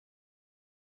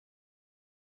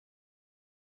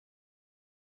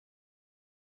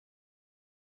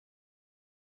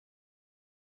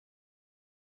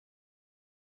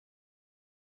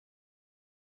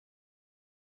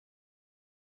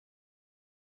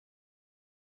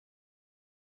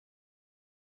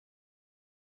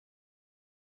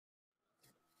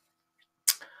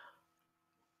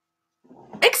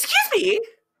Honey,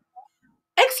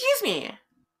 excuse me.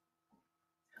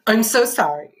 I'm so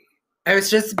sorry. I was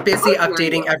just busy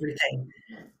updating everything.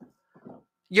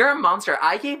 You're a monster.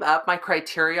 I gave up my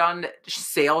Criterion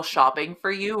sale shopping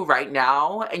for you right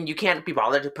now, and you can't be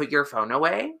bothered to put your phone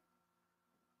away?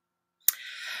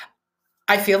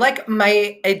 I feel like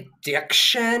my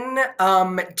addiction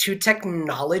to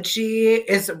technology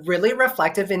is really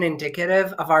reflective and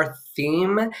indicative of our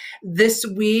theme this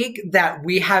week that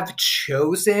we have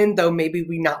chosen, though maybe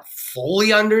we not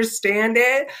fully understand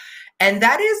it, and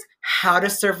that is how to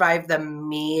survive the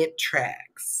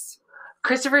Matrix.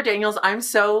 Christopher Daniels, I'm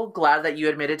so glad that you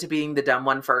admitted to being the dumb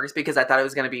one first because I thought it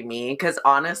was going to be me. Because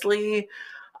honestly,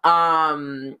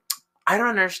 I don't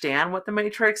understand what the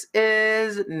Matrix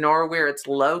is, nor where it's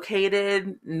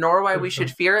located, nor why we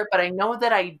should fear it, but I know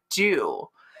that I do.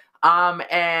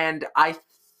 And I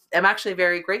am actually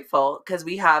very grateful because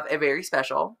we have a very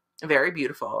special, very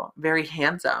beautiful, very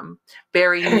handsome,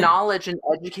 very knowledge and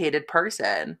educated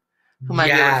person who might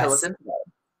be able to fill us in today.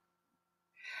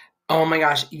 Oh my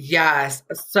gosh, yes.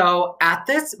 So at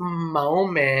this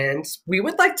moment, we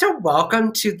would like to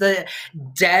welcome to the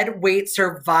Dead Weight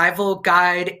Survival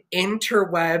Guide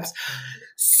interwebs,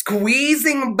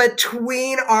 squeezing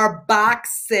between our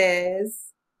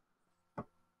boxes,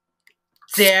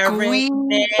 Derek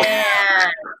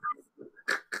Nance.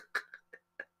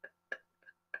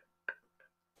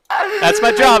 That's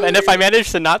my job, and if I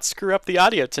manage to not screw up the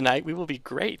audio tonight, we will be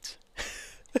great.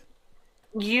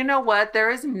 You know what? There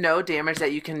is no damage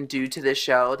that you can do to this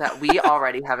show that we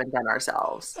already haven't done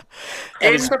ourselves.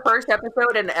 It's the first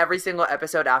episode and every single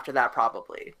episode after that,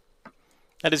 probably.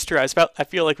 That is true. I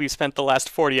feel like we've spent the last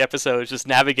 40 episodes just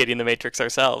navigating the Matrix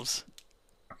ourselves.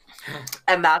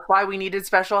 And that's why we needed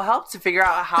special help to figure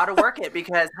out how to work it.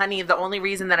 Because, honey, the only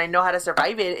reason that I know how to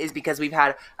survive it is because we've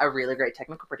had a really great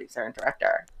technical producer and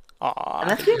director. Aww, and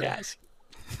that's you. Yes.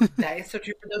 That is so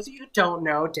true. For those of you who don't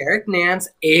know, Derek Nance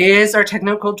is our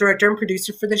technical director and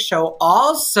producer for the show.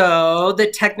 Also, the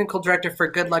technical director for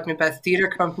Good Luck Macbeth Theater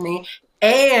Company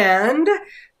and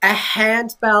a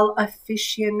handbell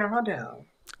aficionado.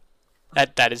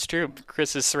 That is true.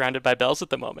 Chris is surrounded by bells at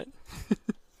the moment.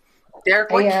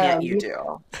 Derek, what can't you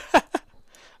do?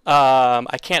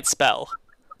 I can't spell,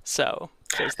 so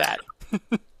there's that.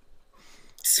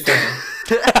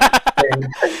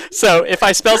 So if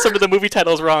I spell some of the movie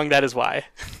titles wrong, that is why.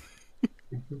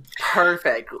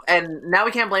 Perfect. And now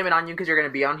we can't blame it on you because you're going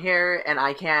to be on here, and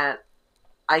I can't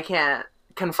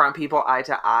confront people eye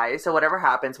to eye. So whatever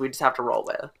happens, we just have to roll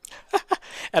with.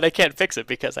 And I can't fix it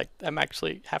because I'm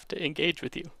actually have to engage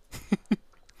with you.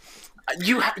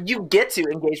 You get to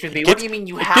engage with me. What do you mean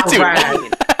you have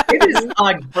to? It is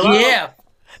a gift.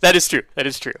 That is true. That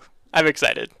is true. I'm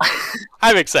excited.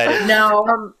 I'm excited.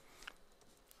 Now,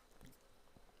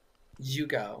 you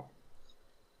go.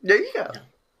 There you go.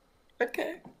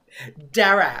 Okay.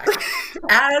 Derek,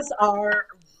 as our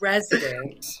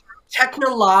resident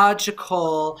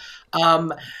technological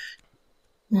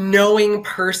knowing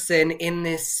person in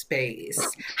this space,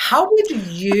 how would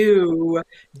you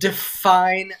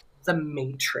define the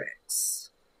Matrix?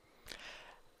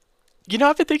 You know,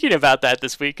 I've been thinking about that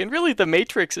this week, and really the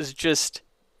Matrix is just,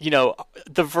 you know,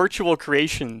 the virtual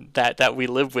creation that we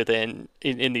live within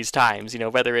in these times, you know,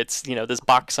 whether it's, you know, this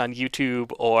box on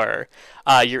YouTube or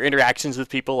your interactions with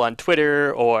people on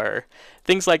Twitter or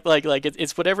things like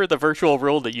it's whatever the virtual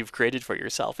world that you've created for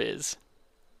yourself is.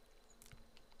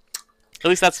 At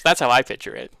least that's how I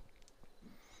picture it.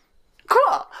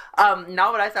 Cool.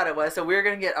 Not what I thought it was, so we're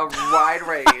going to get a wide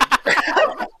range.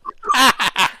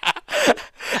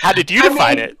 How did you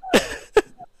define it?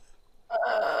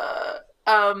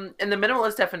 In the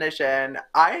minimalist definition,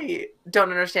 I don't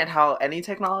understand how any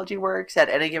technology works at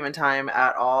any given time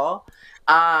at all.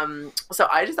 So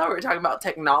I just thought we were talking about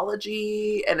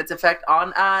technology and its effect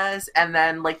on us, and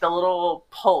then like the little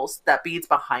pulse that beats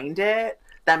behind it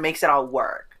that makes it all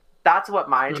work. That's what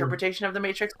my interpretation of the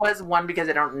Matrix was. One, because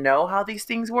I don't know how these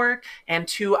things work, and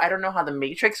two, I don't know how the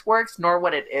Matrix works, nor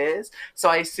what it is. So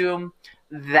I assume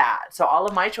that. So all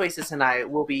of my choices tonight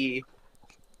will be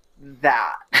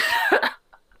that.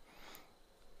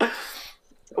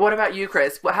 What about you,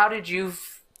 Chris?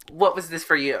 What was this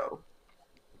for you?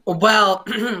 Well,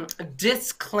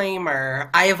 disclaimer,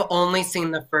 I have only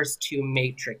seen the first two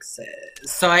Matrixes.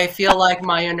 So I feel like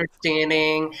my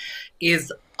understanding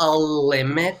is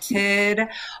limited.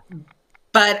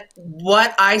 But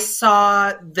what I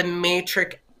saw the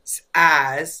Matrix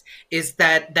as is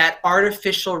that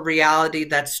artificial reality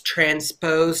that's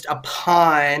transposed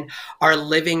upon our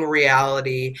living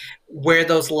reality where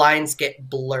those lines get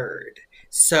blurred.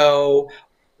 So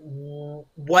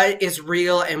what is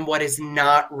real and what is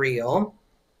not real,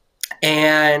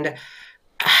 and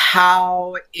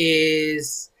how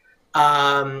is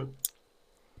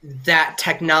that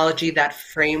technology, that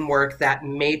framework, that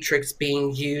matrix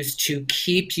being used to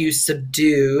keep you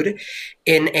subdued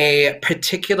in a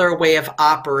particular way of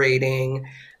operating,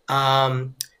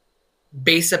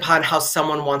 based upon how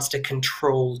someone wants to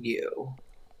control you.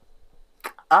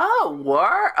 Oh,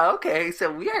 war? Okay, so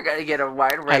we are going to get a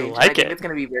wide I range, and I like think it. it's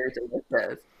going to be very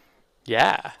delicious.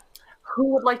 Yeah. Who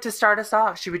would like to start us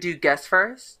off? Should we do guess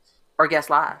first or guess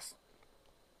last?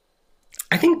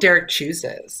 I think Derek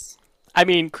chooses. I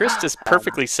mean, Chris just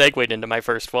perfectly segued into my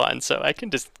first one, so I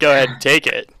can just go ahead and take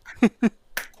it.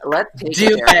 Let's take Do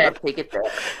it there. it. Let's take it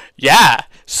there. Yeah.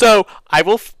 So I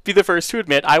will be the first to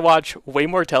admit I watch way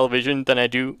more television than I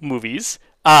do movies.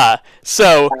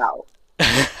 So Wow.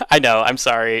 I know. I'm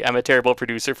sorry. I'm a terrible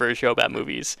producer for a show about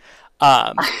movies.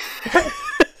 Um,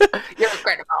 You're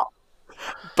incredible.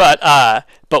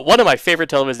 but one of my favorite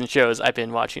television shows I've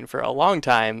been watching for a long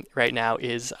time right now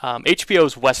is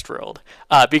HBO's Westworld,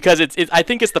 because I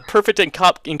think it's the perfect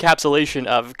encapsulation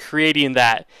of creating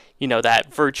that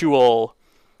that virtual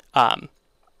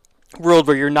world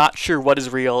where you're not sure what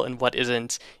is real and what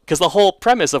isn't. Because the whole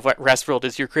premise of Westworld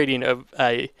is you're creating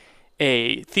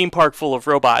a theme park full of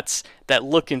robots that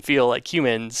look and feel like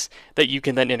humans that you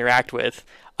can then interact with.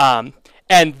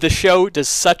 And the show does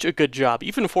such a good job.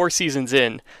 Even 4 seasons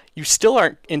in, you still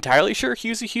aren't entirely sure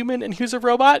who's a human and who's a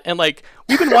robot. And like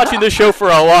we've been watching this show for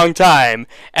a long time,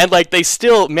 and like they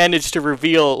still manage to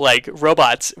reveal like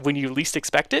robots when you least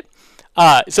expect it.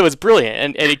 So it's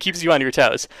brilliant, and it keeps you on your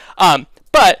toes.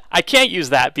 But I can't use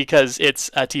that because it's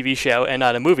a TV show and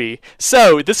not a movie.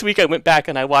 So this week I went back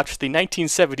and I watched the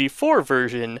 1974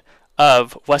 version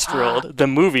of Westworld, the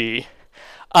movie.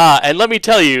 And let me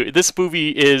tell you, this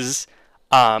movie is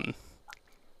an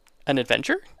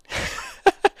adventure.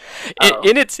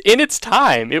 In its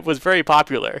time, it was very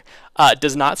popular.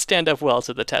 Does not stand up well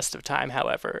to the test of time,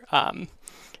 however.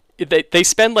 They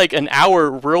spend like an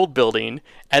hour world building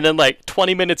and then like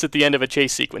 20 minutes at the end of a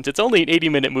chase sequence. It's only an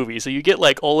 80-minute movie, so you get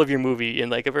like all of your movie in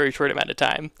like a very short amount of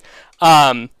time.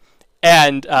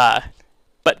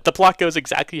 But the plot goes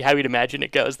exactly how you'd imagine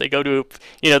it goes. They go to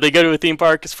a theme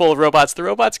park. It's full of robots. The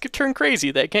robots turn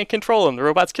crazy. They can't control them. The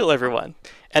robots kill everyone.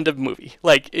 End of movie.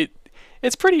 Like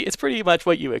it's pretty much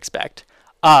what you expect.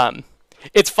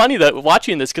 It's funny that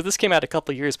watching this, because this came out a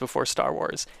couple of years before Star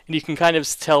Wars, and you can kind of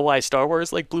tell why Star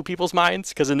Wars like blew people's minds,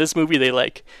 because in this movie they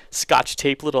like scotch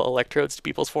tape little electrodes to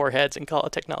people's foreheads and call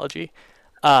it technology.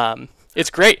 It's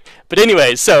great. But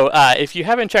anyway, so if you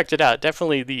haven't checked it out,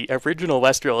 definitely the original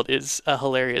Westworld is a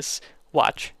hilarious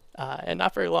watch, and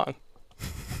not very long.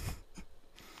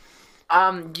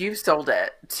 You sold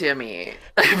it to me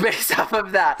based off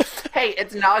of that. Hey,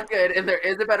 it's not good, and there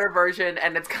is a better version,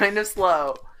 and it's kind of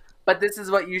slow, but this is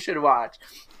what you should watch.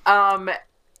 And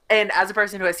as a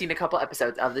person who has seen a couple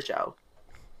episodes of the show,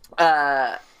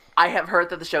 I have heard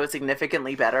that the show is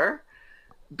significantly better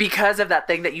because of that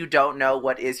thing that you don't know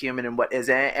what is human and what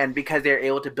isn't, and because they're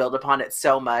able to build upon it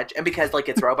so much, and because like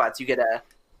it's robots, you get to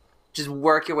just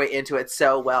work your way into it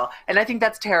so well. And I think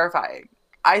that's terrifying.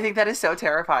 I think that is so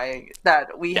terrifying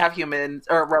that we have humans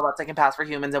or robots that can pass for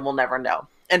humans and we'll never know.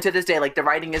 And to this day, like the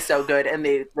writing is so good and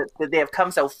they have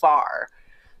come so far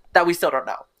that we still don't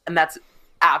know. And that's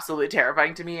absolutely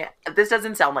terrifying to me. This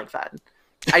doesn't sound like fun.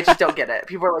 I just don't get it.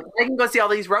 People are like, I can go see all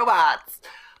these robots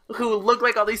who look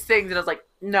like all these things. And I was like,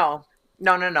 no.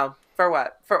 For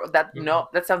what? For that? No,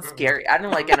 that sounds scary. I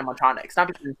didn't like animatronics. Not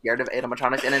because I'm scared of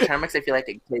animatronics. Animatronics I feel like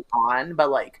they can take on, but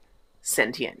like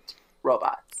sentient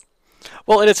robots.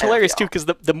 Well, and it's hilarious too because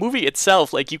the movie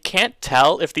itself, like you can't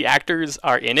tell if the actors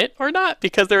are in it or not,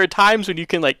 because there are times when you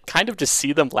can like kind of just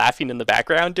see them laughing in the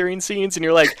background during scenes, and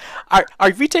you're like, are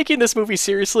we taking this movie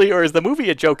seriously, or is the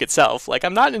movie a joke itself? Like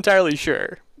I'm not entirely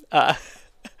sure.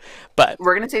 But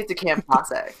we're gonna say it's a camp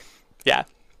classic. Yeah,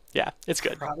 it's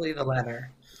good. Probably the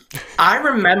latter. I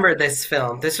remember this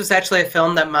film. This was actually a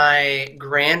film that my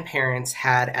grandparents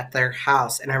had at their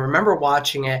house, and I remember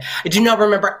watching it. I do not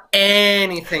remember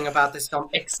anything about this film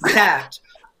except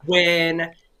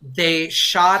when they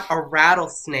shot a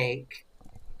rattlesnake,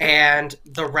 and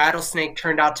the rattlesnake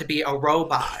turned out to be a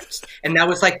robot, and that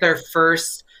was like their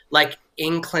first like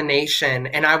inclination.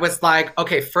 And I was like,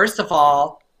 okay, first of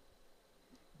all,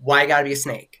 why gotta be a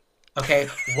snake? Okay,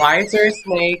 why is there a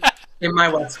snake in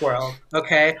my Westworld?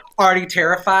 Okay, already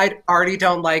terrified, already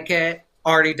don't like it,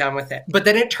 already done with it. But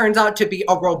then it turns out to be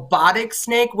a robotic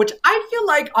snake, which I feel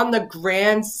like on the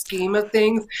grand scheme of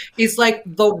things is like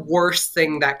the worst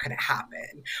thing that could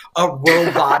happen. A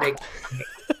robotic snake.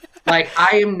 Like,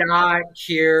 I am not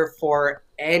here for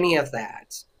any of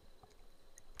that.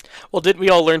 Well, didn't we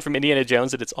all learn from Indiana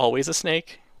Jones that it's always a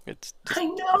snake? It's just... I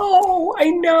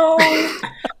know.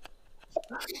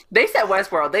 They said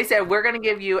Westworld. They said we're gonna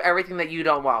give you everything that you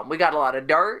don't want. We got a lot of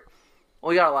dirt.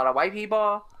 We got a lot of white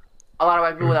people. A lot of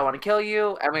white people that want to kill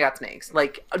you, and we got snakes.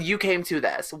 Like, you came to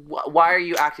this. Why are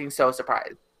you acting so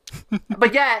surprised?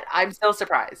 But yet, I'm still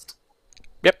surprised.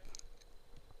 Yep.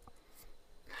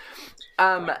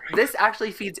 This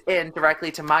actually feeds in directly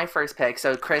to my first pick.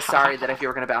 So, Chris, sorry that if you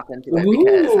were going to bounce into it Ooh,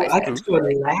 because I can do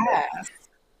it last.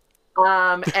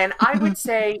 and I would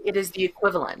say it is the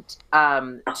equivalent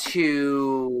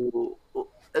to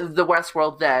the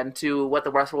Westworld then to what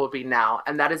the Westworld would be now,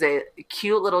 and that is a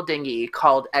cute little dinghy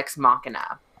called Ex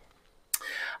Machina.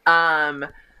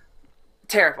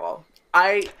 Terrible.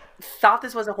 I thought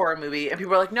this was a horror movie, and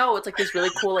people were like, "No, it's like this really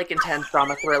cool, like intense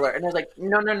drama thriller." And I was like,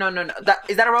 "No, no, no, no, no.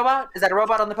 Is that a robot? Is that a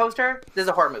robot on the poster? This is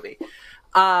a horror movie."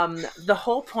 The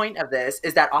whole point of this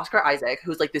is that Oscar Isaac,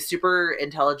 who's like the super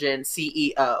intelligent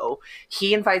CEO,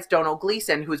 he invites Donald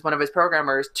Gleason, who's one of his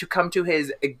programmers, to come to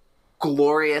his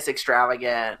glorious,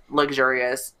 extravagant,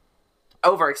 luxurious,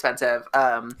 over expensive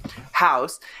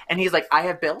house, and he's like, I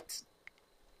have built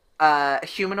a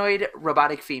humanoid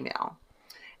robotic female,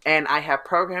 and I have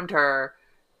programmed her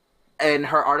and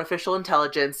her artificial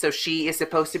intelligence so she is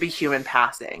supposed to be human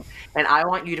passing, and I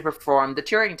want you to perform the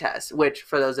Turing test, which,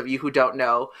 for those of you who don't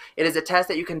know, it is a test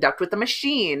that you conduct with the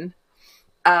machine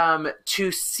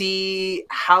to see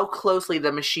how closely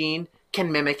the machine can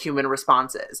mimic human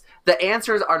responses. The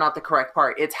answers are not the correct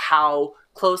part. It's how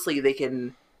closely they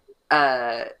can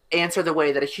answer the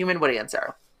way that a human would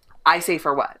answer. I say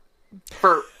for what?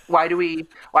 For why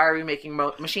are we making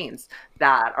machines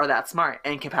that are that smart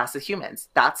and can pass as humans?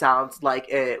 That sounds like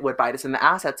it would bite us in the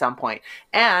ass at some point.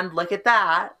 And look at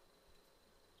that.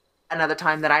 Another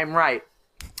time that I'm right.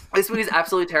 This movie is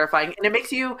absolutely terrifying, and it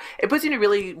puts you in a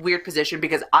really weird position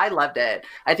because I loved it.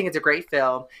 I think it's a great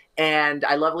film, and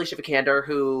I love Alicia Vikander,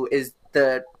 who is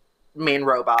the main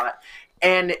robot.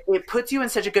 And it puts you in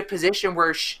such a good position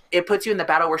where it puts you in the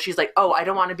battle where she's like, oh, I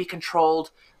don't want to be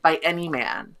controlled by any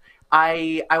man.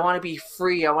 I want to be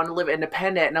free. I want to live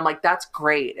independent. And I'm like, that's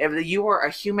great. If you were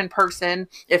a human person,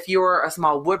 if you were a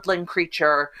small woodland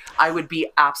creature, I would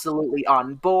be absolutely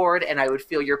on board, and I would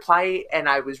feel your plight, and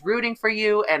I was rooting for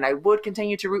you, and I would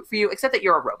continue to root for you, except that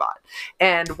you're a robot.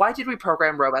 And why did we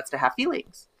program robots to have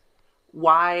feelings?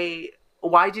 Why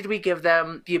did we give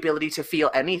them the ability to feel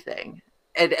anything?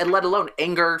 And let alone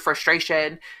anger,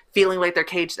 frustration, feeling like they're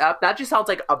caged up. That just sounds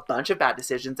like a bunch of bad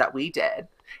decisions that we did.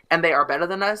 And they are better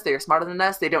than us. They are smarter than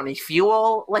us. They don't need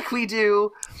fuel like we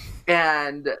do.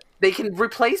 And they can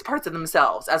replace parts of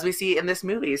themselves, as we see in this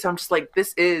movie. So I'm just like,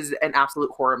 this is an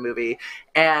absolute horror movie.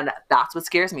 And that's what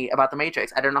scares me about The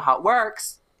Matrix. I don't know how it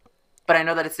works, but I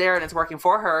know that it's there and it's working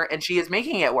for her, and she is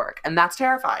making it work. And that's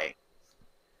terrifying.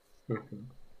 Mm-hmm.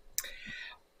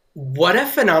 What a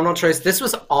phenomenal choice. This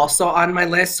was also on my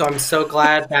list, so I'm so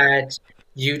glad that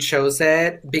you chose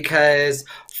it because,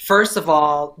 first of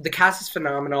all, the cast is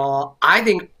phenomenal. I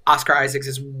think Oscar Isaacs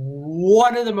is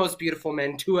one of the most beautiful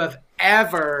men to have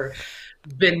ever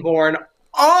been born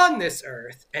on this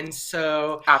earth. And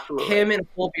so Absolutely. Him in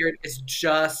full beard is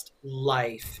just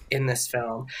life in this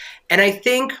film. And I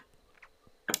think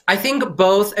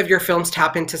both of your films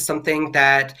tap into something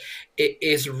that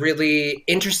is really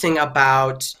interesting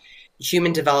about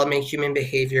human development, human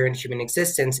behavior, and human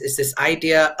existence is this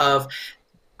idea of,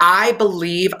 I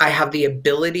believe I have the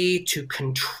ability to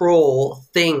control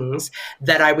things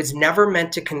that I was never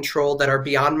meant to control, that are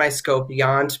beyond my scope,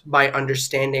 beyond my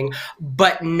understanding,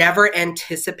 but never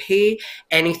anticipate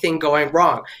anything going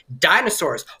wrong.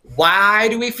 Dinosaurs. Why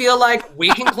do we feel like we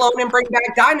can clone and bring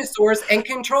back dinosaurs and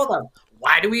control them?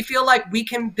 Why do we feel like we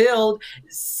can build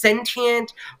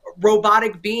sentient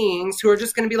robotic beings who are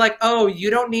just going to be like, oh, you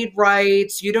don't need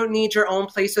rights. You don't need your own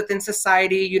place within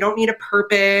society. You don't need a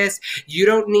purpose. You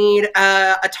don't need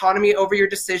autonomy over your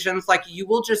decisions. Like, you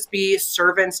will just be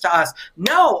servants to us.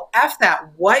 No, F that.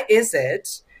 What is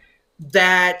it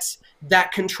that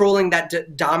controlling,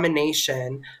 that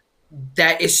domination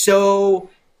that is so...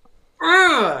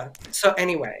 So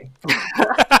anyway...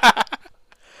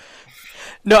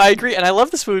 No, I agree, and I love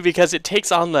this movie because it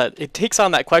takes on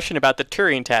that question about the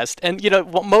Turing test, and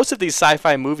most of these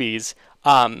sci-fi movies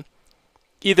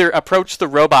either approach the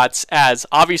robots as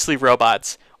obviously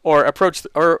robots, or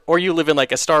or you live in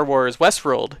like a Star Wars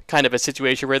Westworld kind of a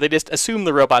situation where they just assume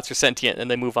the robots are sentient and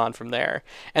they move on from there.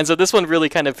 And so this one really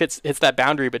kind of hits that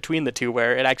boundary between the two,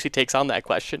 where it actually takes on that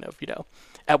question of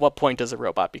at what point does a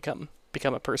robot become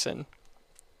a person.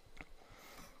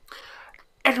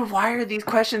 And why are these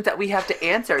questions that we have to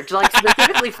answer? Like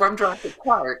specifically from Jurassic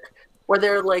Park, where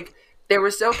they're like they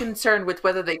were so concerned with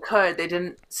whether they could, they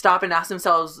didn't stop and ask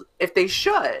themselves if they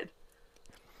should.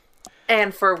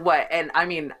 And for what? And I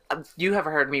mean, you have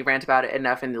heard me rant about it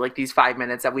enough in like these 5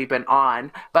 minutes that we've been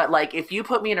on. But like, if you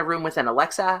put me in a room with an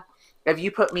Alexa, if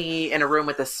you put me in a room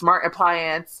with a smart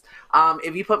appliance,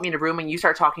 if you put me in a room and you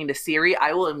start talking to Siri,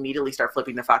 I will immediately start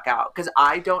flipping the fuck out because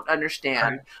I don't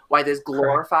understand why this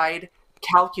glorified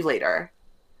calculator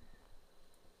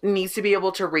needs to be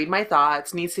able to read my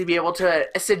thoughts, needs to be able to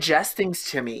suggest things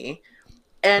to me,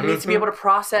 and needs to be able to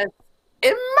process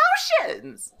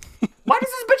emotions. Why does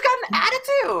this bitch got an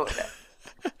attitude?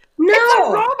 No, it's a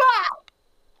robot.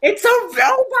 It's a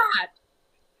robot.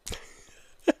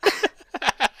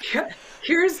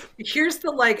 Here's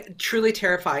the like truly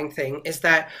terrifying thing is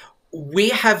that we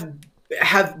have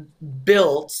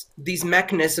built these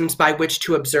mechanisms by which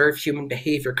to observe human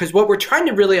behavior, because what we're trying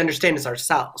to really understand is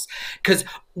ourselves, because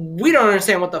we don't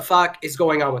understand what the fuck is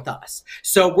going on with us.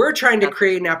 So we're trying to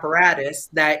create an apparatus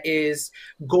that is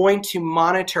going to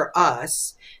monitor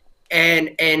us and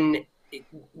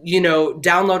you know,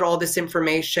 download all this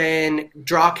information,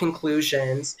 draw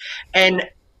conclusions. And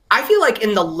I feel like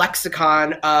in the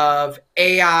lexicon of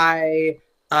AI,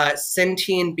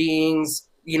 sentient beings,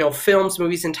 you know, films,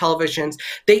 movies, and televisions,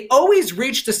 they always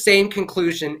reach the same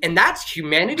conclusion, and that's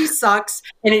humanity sucks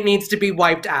and it needs to be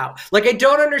wiped out. Like, I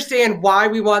don't understand why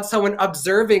we want someone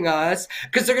observing us,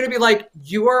 because they're going to be like,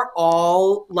 you are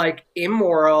all like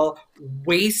immoral,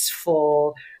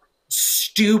 wasteful,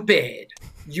 stupid.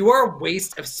 You are a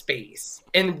waste of space.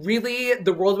 And really,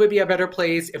 the world would be a better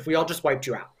place if we all just wiped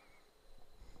you out.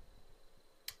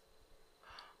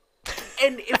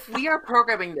 And if we are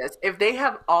programming this, if they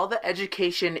have all the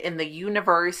education in the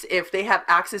universe, if they have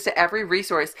access to every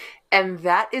resource, and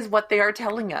that is what they are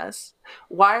telling us,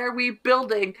 why are we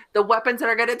building the weapons that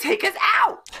are going to take us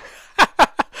out? We're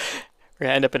going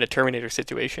to end up in a Terminator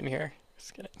situation here.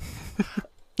 Just kidding.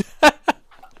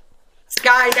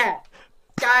 Skynet.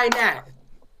 Skynet.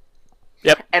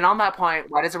 Yep. And on that point,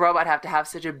 why does a robot have to have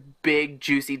such a big,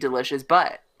 juicy, delicious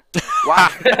butt?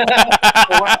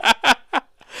 Why?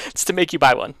 It's to make you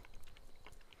buy one.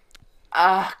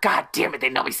 God damn it, they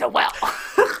know me so well.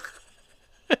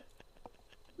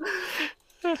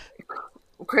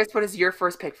 Chris, what is your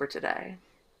first pick for today?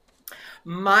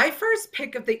 My first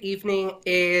pick of the evening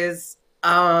is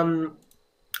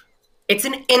it's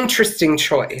an interesting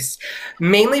choice,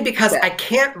 mainly because I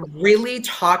can't really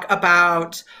talk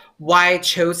about why I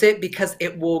chose it, because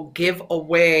it will give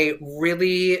away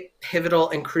really pivotal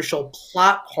and crucial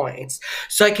plot points.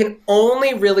 So I can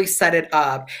only really set it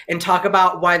up and talk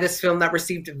about why this film that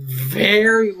received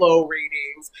very low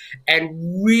ratings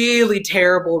and really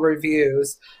terrible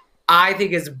reviews, I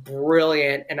think is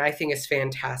brilliant and I think is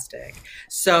fantastic.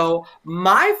 So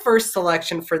my first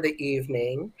selection for the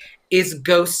evening is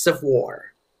Ghosts of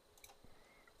War.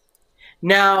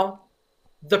 Now,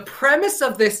 the premise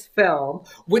of this film,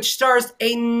 which stars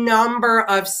a number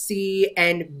of C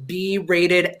and B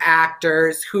rated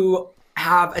actors who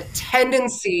have a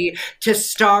tendency to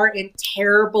star in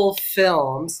terrible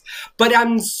films, but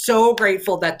I'm so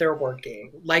grateful that they're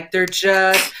working. Like, they're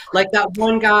just like that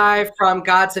one guy from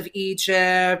Gods of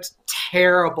Egypt,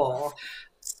 terrible.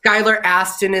 Skylar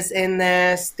Astin is in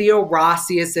this. Theo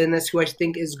Rossi is in this, who I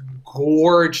think is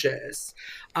gorgeous.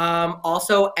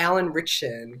 Also, Alan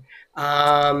Ritchson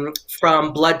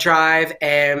from Blood Drive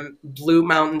and Blue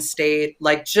Mountain State.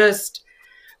 Like, just,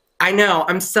 I know,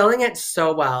 I'm selling it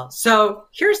so well. So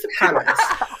here's the premise.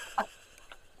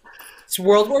 It's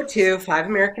World War II. 5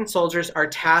 American soldiers are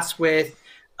tasked with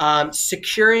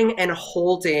securing and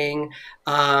holding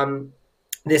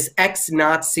this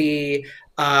ex-Nazi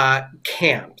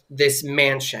camp, this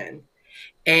mansion.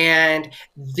 And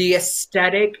the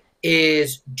aesthetic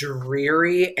is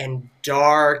dreary and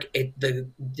dark.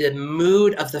 The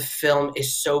mood of the film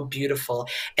is so beautiful.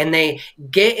 And they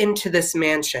get into this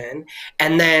mansion,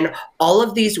 and then all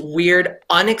of these weird,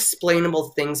 unexplainable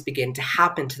things begin to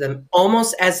happen to them,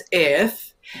 almost as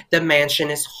if the mansion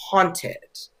is haunted.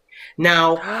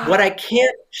 Now, what I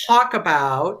can't talk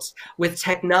about with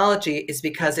technology is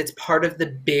because it's part of the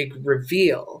big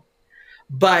reveal.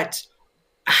 But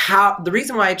the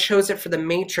reason why I chose it for The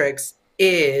Matrix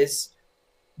is,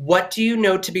 what do you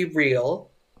know to be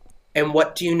real and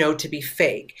what do you know to be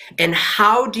fake? And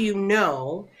how do you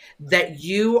know that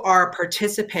you are a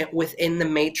participant within the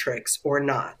Matrix or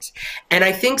not? And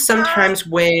I think sometimes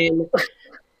when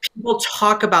people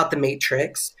talk about the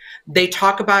Matrix, they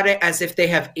talk about it as if they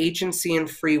have agency and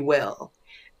free will,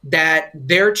 that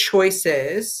their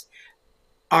choices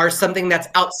are something that's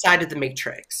outside of the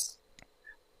Matrix.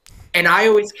 And I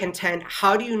always contend,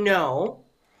 how do you know,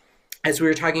 as we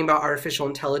were talking about artificial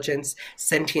intelligence,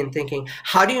 sentient thinking,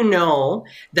 how do you know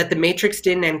that the Matrix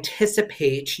didn't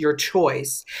anticipate your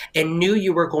choice and knew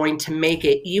you were going to make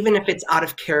it, even if it's out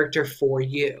of character for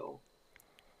you?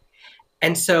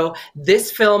 And so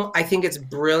this film, I think it's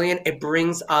brilliant. It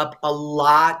brings up a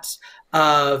lot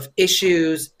of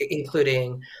issues,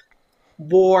 including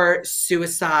war,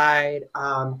 suicide,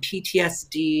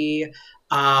 PTSD,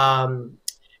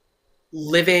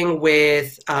 living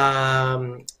with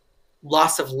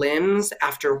loss of limbs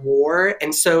after war.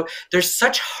 And so there's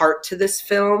such heart to this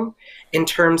film in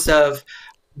terms of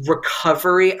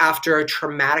recovery after a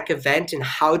traumatic event, and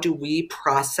how do we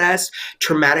process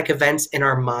traumatic events in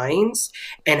our minds,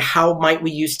 and how might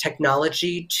we use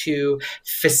technology to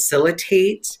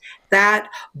facilitate that,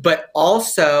 but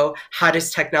also how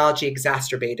does technology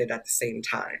exacerbate it at the same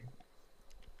time?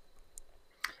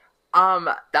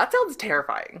 That sounds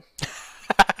terrifying.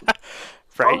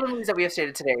 Right? All the movies that we have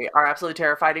stated today are absolutely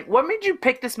terrifying. What made you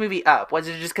pick this movie up? Was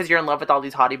it just because you're in love with all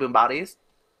these hottie boom bodies?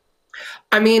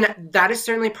 I mean, that is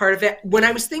certainly part of it. When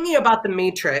I was thinking about The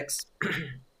Matrix,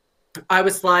 I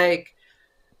was like,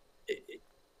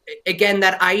 again,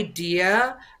 that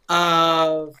idea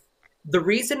of the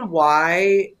reason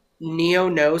why Neo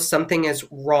knows something is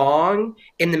wrong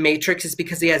in the Matrix is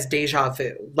because he has deja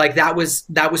vu. Like that was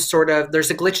sort of, there's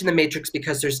a glitch in the Matrix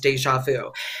because there's deja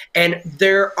vu. And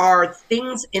there are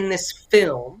things in this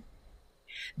film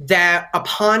that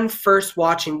upon first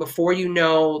watching, before you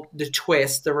know the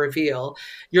twist, the reveal,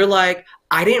 you're like,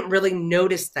 I didn't really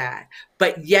notice that.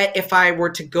 But yet, if I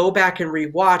were to go back and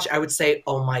rewatch, I would say,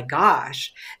 oh my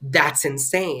gosh, that's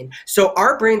insane. So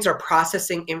our brains are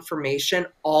processing information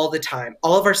all the time.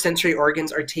 All of our sensory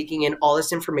organs are taking in all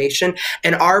this information,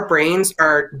 and our brains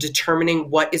are determining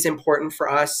what is important for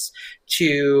us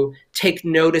to take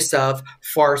notice of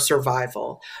for our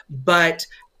survival. But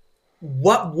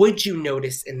what would you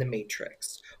notice in the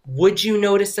Matrix? Would you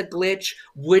notice a glitch?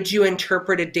 Would you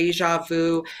interpret a deja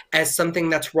vu as something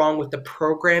that's wrong with the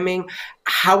programming?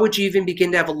 How would you even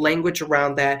begin to have a language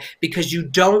around that? Because you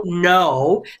don't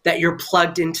know that you're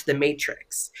plugged into the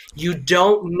Matrix. You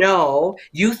don't know.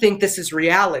 You think this is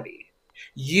reality.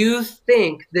 You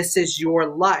think this is your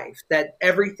life, that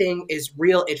everything is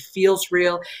real. It feels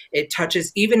real. It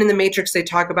touches. Even in the Matrix, they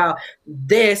talk about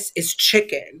this is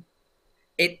chicken.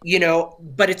 It, you know,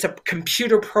 but it's a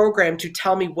computer program to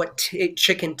tell me what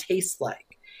chicken tastes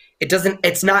like.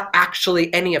 It's not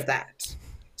actually any of that.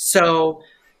 So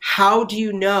how do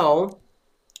you know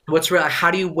what's real?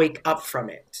 How do you wake up from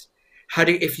it?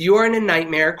 If you're in a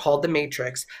nightmare called The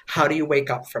Matrix, how do you wake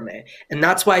up from it? And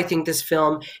that's why I think this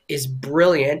film is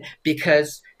brilliant,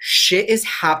 because shit is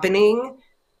happening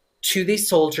to these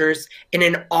soldiers in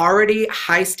an already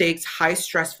high stakes, high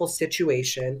stressful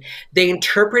situation. They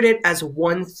interpret it as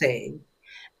one thing,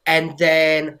 and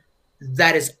then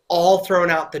that is all thrown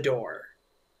out the door.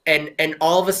 And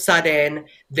all of a sudden,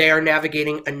 they are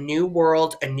navigating a new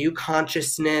world, a new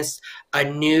consciousness, a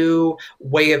new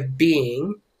way of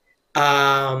being.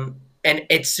 And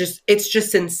it's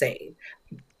just insane.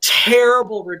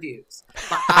 Terrible reviews,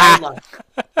 but I love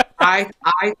it.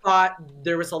 I thought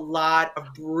there was a lot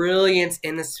of brilliance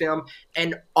in this film,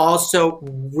 and also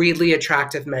really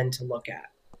attractive men to look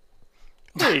at.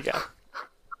 There you go.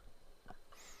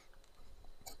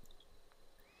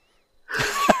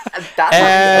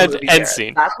 That's and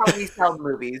scene. That's how we sell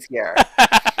movies here.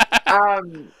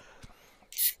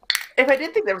 If I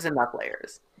didn't think there was enough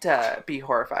layers to be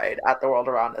horrified at the world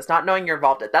around us, not knowing you're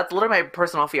involved in it, that's literally my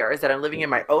personal fear, is that I'm living in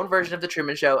my own version of the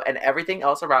Truman Show, and everything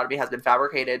else around me has been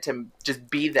fabricated to just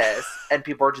be this, and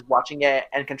people are just watching it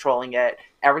and controlling it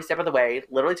every step of the way.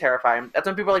 Literally terrifying. That's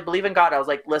when people are like, believe in God. I was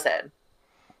like, listen,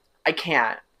 I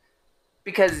can't,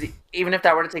 because even if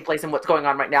that were to take place in what's going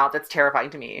on right now, that's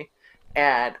terrifying to me,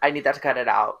 and I need that to cut it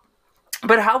out.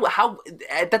 But how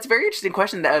that's a very interesting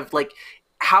question of like,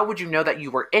 how would you know that you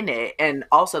were in it? And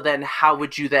also then how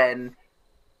would you then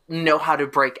know how to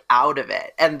break out of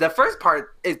it? And the first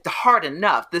part is hard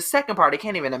enough. The second part, I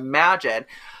can't even imagine.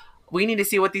 We need to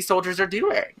see what these soldiers are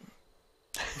doing.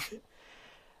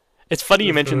 It's funny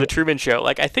you mentioned The Truman Show.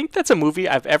 Like, I think that's a movie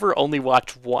I've ever only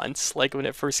watched once, like when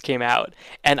it first came out.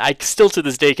 And I still to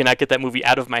this day cannot get that movie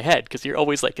out of my head, because you're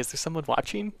always like, is there someone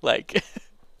watching? Like,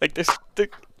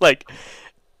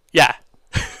 yeah.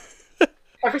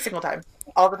 Every single time.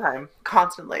 All the time.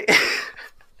 Constantly.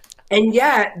 And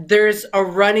yet, there's a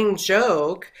running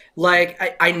joke,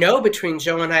 like, I know between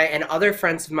Joe and I and other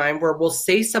friends of mine, where we'll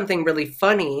say something really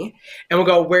funny, and we'll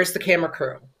go, where's the camera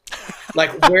crew?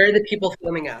 Like, where are the people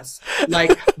filming us?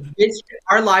 Like,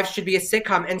 our lives should be a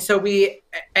sitcom. And so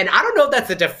and I don't know if that's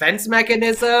a defense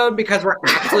mechanism because we're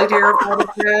actually terrified of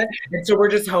it. And so we're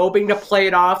just hoping to play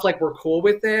it off like we're cool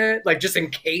with it, like just in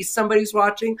case somebody's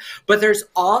watching. But there's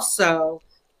also,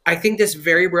 I think, this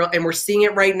very real, and we're seeing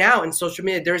it right now in social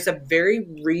media, there's a very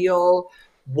real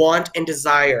want and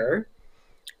desire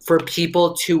for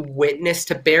people to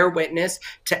bear witness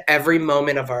to every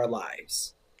moment of our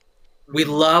lives. We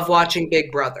love watching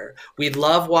Big Brother. We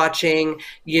love watching,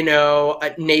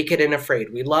 Naked and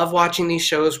Afraid. We love watching these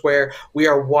shows where we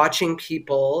are watching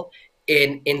people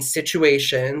in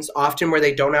situations, often where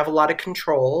they don't have a lot of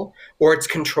control or it's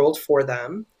controlled for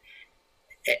them.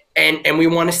 And we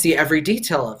want to see every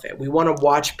detail of it. We want to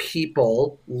watch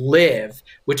people live,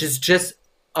 which is just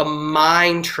a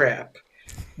mind trip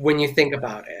when you think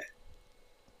about it.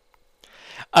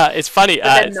 It's funny.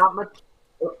 But then not much.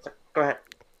 Go ahead.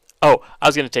 Oh, I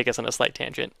was going to take us on a slight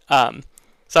tangent.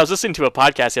 So I was listening to a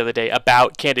podcast the other day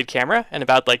about Candid Camera and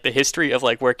about like the history of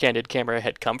like where Candid Camera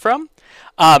had come from.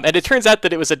 And it turns out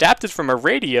that it was adapted from a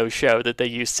radio show that they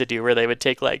used to do where they would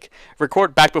take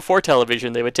record back before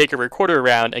television. They would take a recorder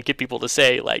around and get people to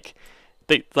say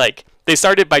they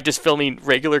started by just filming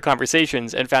regular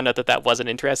conversations and found out that that wasn't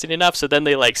interesting enough. So then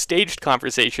they staged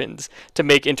conversations to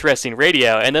make interesting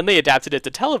radio, and then they adapted it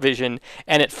to television,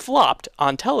 and it flopped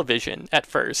on television at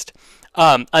first,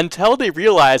 until they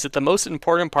realized that the most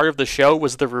important part of the show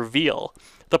was the reveal.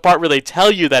 The part where they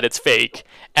tell you that it's fake,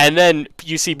 and then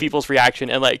you see people's reaction.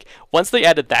 And once they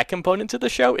added that component to the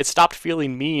show, it stopped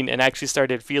feeling mean and actually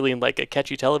started feeling like a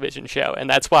catchy television show. And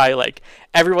that's why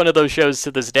every one of those shows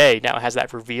to this day now has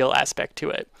that reveal aspect to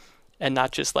it, and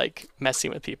not just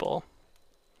messing with people.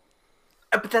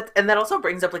 But that also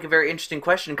brings up a very interesting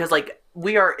question, because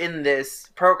we are in this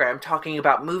program talking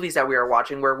about movies that we are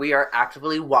watching where we are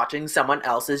actively watching someone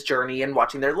else's journey and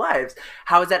watching their lives.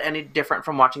 How is that any different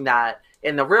from watching that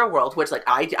in the real world, which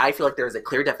I feel like there is a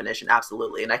clear definition,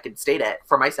 absolutely, and I can state it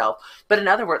for myself. But in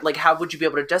other words, how would you be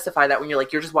able to justify that when you're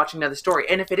just watching another story?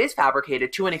 And if it is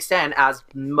fabricated to an extent, as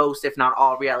most, if not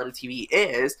all, reality TV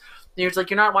is, then you're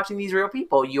you're not watching these real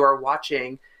people. You are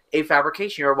watching a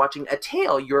fabrication. You're watching a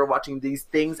tale. You're watching these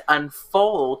things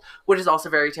unfold, which is also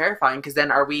very terrifying, because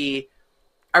then are we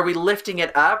lifting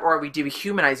it up, or are we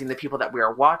dehumanizing the people that we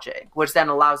are watching? Which then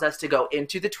allows us to go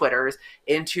into the Twitters,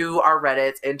 into our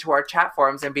Reddits, into our chat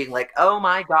forums, and being oh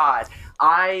my God,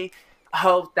 I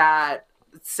hope that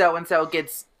so-and-so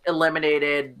gets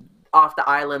eliminated off the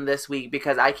island this week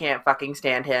because I can't fucking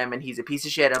stand him and he's a piece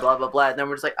of shit and blah, blah, blah. And then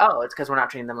we're just oh, it's because we're not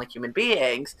treating them like human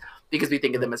beings because we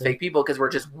think of them as fake people because we're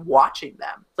just watching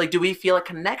them. Do we feel a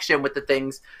connection with the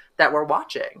things that we're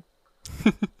watching?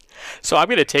 So I'm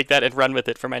going to take that and run with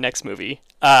it for my next movie.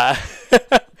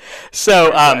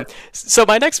 So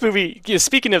my next movie,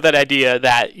 speaking of that idea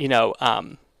that,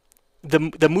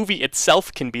 the movie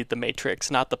itself can be the Matrix,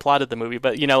 not the plot of the movie,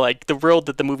 but, the world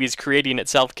that the movie is creating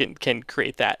itself can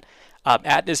create that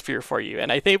atmosphere for you.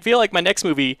 And I feel like my next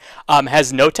movie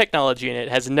has no technology in it,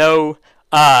 has no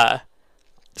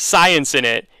science in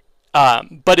it,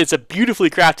 but it's a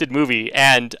beautifully crafted movie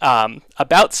and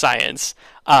about science,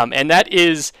 and that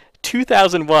is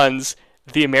 2001's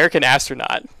The American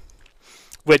Astronaut,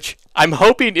 which I'm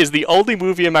hoping is the only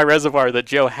movie in my reservoir that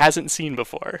Joe hasn't seen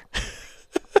before.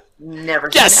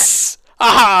 Never seen it. Yes!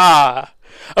 Aha!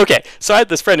 Okay, so I had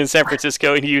this friend in San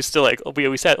Francisco, and he used to we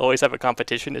always have a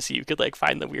competition to see who could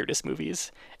find the weirdest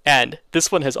movies, and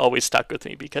this one has always stuck with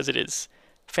me because it is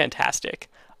fantastic.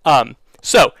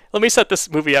 So let me set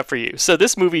this movie up for you. So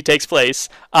this movie takes place.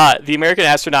 The American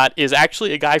Astronaut is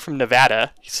actually a guy from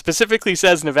Nevada. He specifically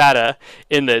says Nevada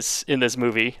in this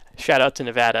movie. Shout out to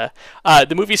Nevada.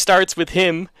 The movie starts with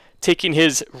him taking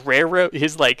his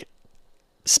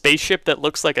spaceship that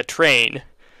looks like a train,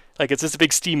 it's just a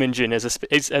big steam engine as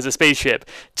a spaceship,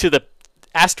 to the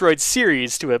asteroid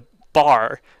Ceres, to a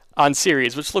bar on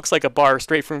Ceres, which looks like a bar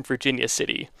straight from Virginia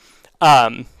City.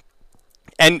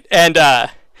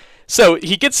 So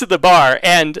he gets to the bar,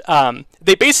 and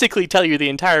they basically tell you the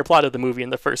entire plot of the movie in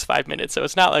the first 5 minutes, so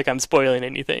it's not like I'm spoiling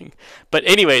anything. But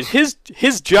anyways,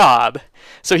 his job,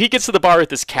 so he gets to the bar with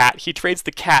this cat. He trades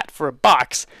the cat for a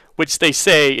box, which they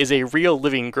say is a real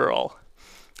living girl.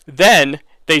 Then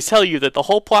they tell you that the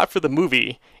whole plot for the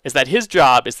movie is that his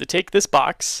job is to take this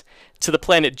box to the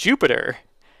planet Jupiter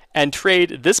and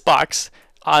trade this box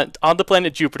on the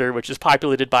planet Jupiter, which is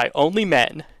populated by only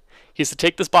men. He has to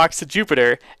take this box to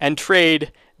Jupiter and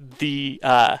trade the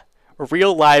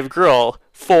real live girl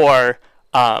for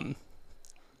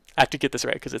I have to get this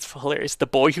right because it's hilarious. The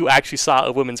boy who actually saw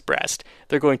a woman's breast.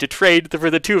 They're going to trade for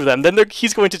the two of them. Then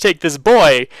he's going to take this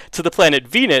boy to the planet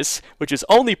Venus, which is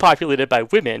only populated by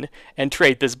women, and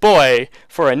trade this boy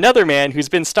for another man who's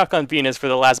been stuck on Venus for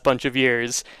the last bunch of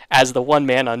years as the one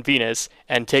man on Venus,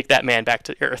 and take that man back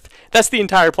to Earth. That's the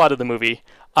entire plot of the movie.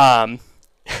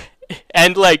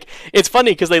 And like, it's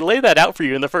funny because they lay that out for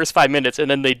you in the first 5 minutes, and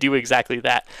then they do exactly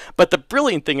that. But the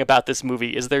brilliant thing about this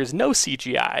movie is there's no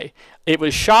CGI. It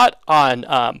was shot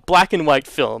on black and white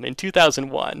film in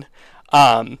 2001,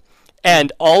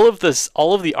 and all of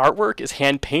the artwork is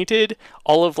hand painted.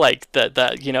 All of like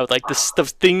the you know, like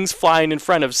the things flying in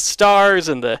front of stars,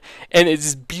 and it's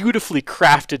this beautifully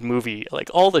crafted movie. Like,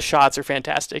 all the shots are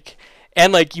fantastic,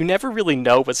 and like, you never really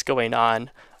know what's going on.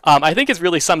 I think it's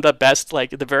really summed up best, like,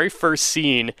 the very first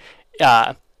scene.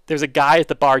 There's a guy at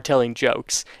the bar telling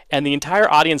jokes, and the entire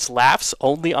audience laughs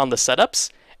only on the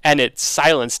setups, and it's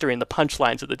silence during the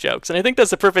punchlines of the jokes. And I think that's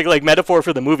the perfect, like, metaphor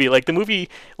for the movie. Like, the movie,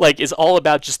 like, is all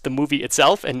about just the movie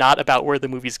itself and not about where the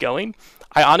movie's going.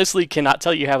 I honestly cannot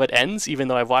tell you how it ends, even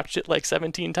though I've watched it like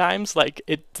 17 times. Like,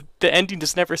 the ending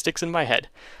just never sticks in my head.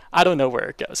 I don't know where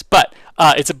it goes, but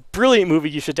it's a brilliant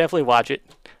movie. You should definitely watch it.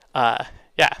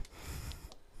 Yeah.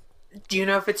 Do you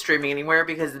know if it's streaming anywhere?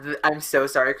 Because I'm so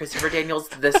sorry, Christopher Daniels.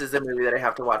 This is a movie that I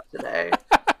have to watch today.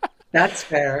 That's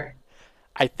fair.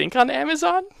 I think on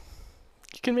Amazon.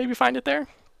 You can maybe find it there.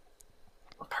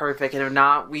 Perfect. And if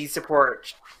not, we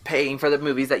support paying for the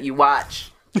movies that you watch.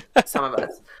 Some of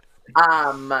us.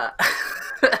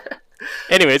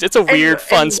 Anyways, it's a weird,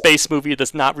 fun space movie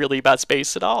that's not really about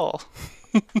space at all.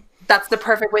 That's the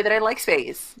perfect way that I like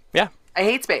space. Yeah. I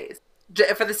hate space.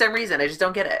 For the same reason. I just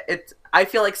don't get it. I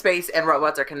feel like space and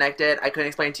robots are connected. I couldn't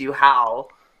explain to you how,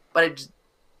 but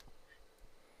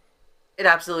it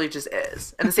absolutely just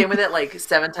is. And the same way that, like,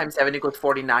 7 times 7 equals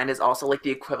 49 is also, like, the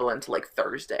equivalent to, like,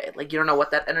 Thursday. Like, you don't know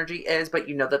what that energy is, but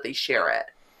you know that they share it.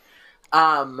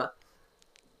 And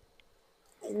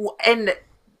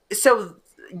so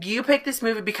you picked this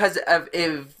movie because of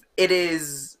if it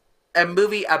is a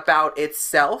movie about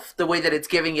itself, the way that it's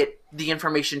giving it the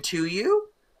information to you.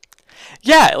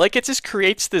 Yeah, like, it just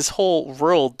creates this whole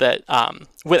world that,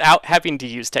 without having to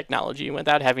use technology,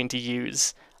 without having to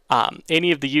use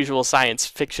any of the usual science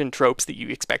fiction tropes that you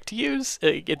expect to use,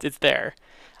 it's there.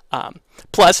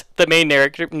 Plus, the main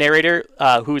narrator,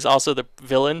 who's also the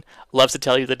villain, loves to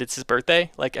tell you that it's his birthday,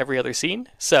 like every other scene.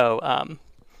 So I'm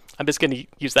just going to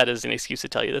use that as an excuse to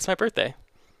tell you that's my birthday.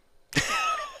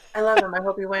 I love him. I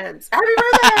hope he wins. Happy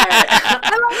birthday!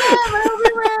 I love him. I hope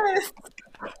he wins.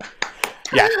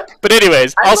 Yeah, but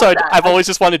anyways, also I've always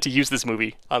just wanted to use this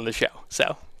movie on the show,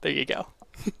 so there you go.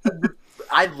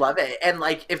 I love it, and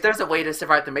like, if there's a way to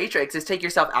survive the Matrix, is take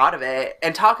yourself out of it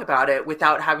and talk about it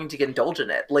without having to indulge in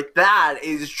it. Like, that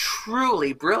is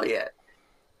truly brilliant.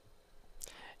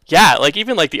 Yeah, like,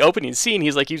 even like the opening scene,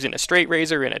 he's like using a straight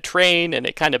razor in a train, and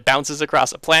it kind of bounces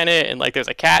across a planet, and like there's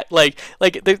a cat. Like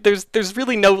there's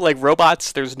really no like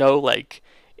robots. There's no like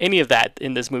any of that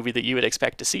in this movie that you would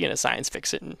expect to see in a science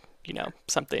fiction, you know,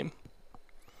 something.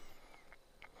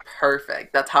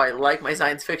 Perfect. That's how I like my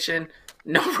science fiction.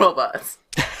 No robots.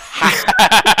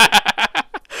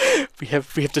 we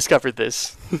have discovered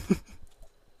this.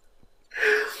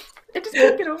 I just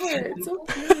can't get over it. It's so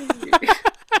cute.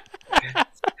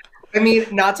 I mean,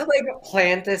 not to like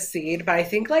plant this seed, but I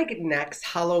think like next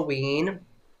Halloween,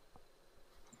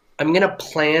 I'm gonna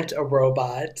plant a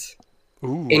robot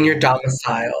in your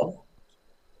domicile.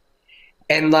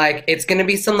 And like, it's gonna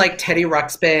be some like Teddy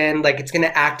Ruxpin, like it's gonna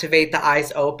activate the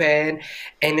eyes open,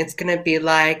 and it's gonna be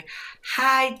like,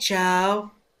 "Hi,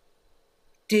 Joe.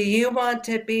 Do you want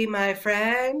to be my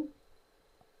friend?"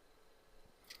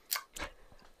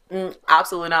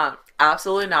 Absolutely not.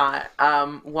 Absolutely not.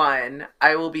 One,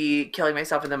 I will be killing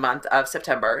myself in the month of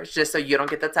September, just so you don't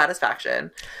get that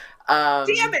satisfaction. Damn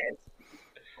it!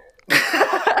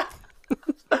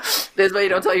 This is why you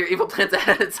don't tell your evil plans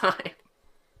ahead of time.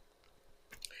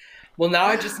 Well, now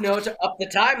I just know to up the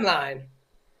timeline.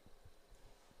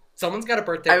 Someone's got a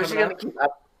birthday coming gonna up. keep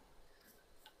up.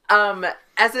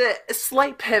 As a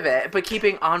slight pivot, but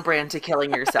keeping on brand to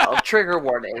killing yourself, trigger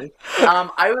warning,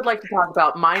 I would like to talk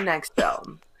about my next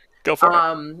film. Go for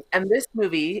it. And this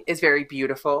movie is very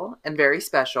beautiful and very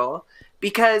special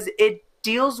because it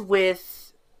deals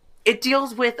with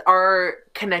our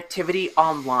connectivity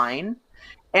online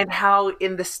and how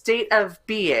in the state of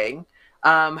being,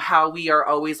 how we are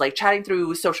always like chatting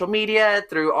through social media,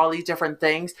 through all these different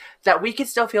things, that we could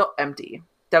still feel empty,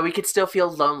 that we could still feel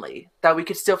lonely, that we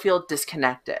could still feel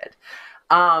disconnected.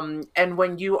 And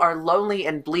when you are lonely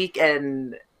and bleak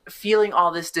and feeling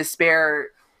all this despair,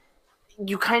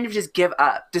 you kind of just give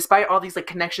up despite all these like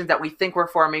connections that we think we're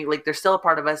forming. Like there's still a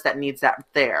part of us that needs that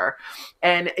there.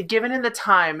 And given in the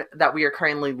time that we are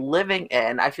currently living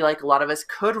in, I feel like a lot of us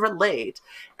could relate.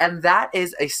 And that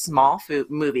is a small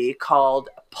movie called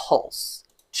Pulse,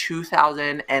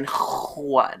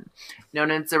 2001,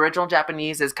 known in its original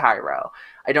Japanese as Cairo.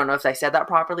 I don't know if I said that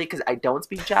properly because I don't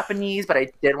speak Japanese, but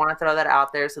I did want to throw that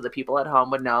out there so the people at home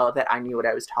would know that I knew what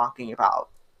I was talking about.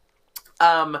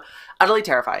 Utterly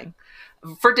terrifying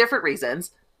for different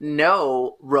reasons.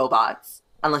 No robots,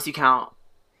 unless you count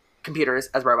computers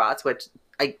as robots, which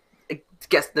I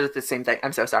guess they're the same thing.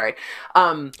 I'm so sorry.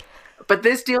 But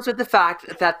this deals with the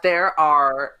fact that there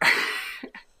are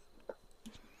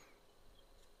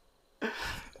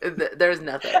there's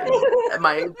nothing.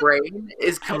 My brain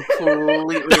is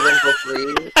completely wrinkle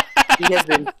free. He has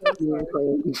been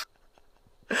cleaned.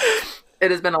 It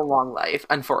has been a long life,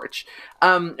 unfortunately.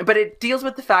 But it deals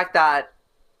with the fact that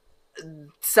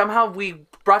somehow we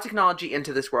brought technology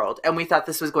into this world and we thought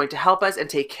this was going to help us and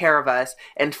take care of us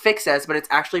and fix us, but it's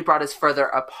actually brought us further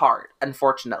apart,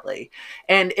 unfortunately.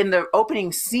 And in the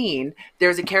opening scene,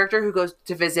 there's a character who goes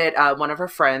to visit one of her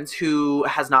friends who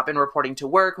has not been reporting to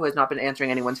work, who has not been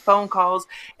answering anyone's phone calls.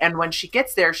 And when she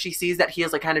gets there, she sees that he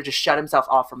has like kind of just shut himself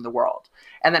off from the world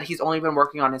and that he's only been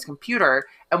working on his computer.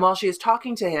 And while she is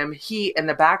talking to him, he in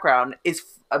the background is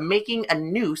making a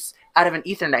noose out of an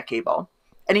Ethernet cable.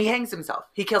 And he hangs himself.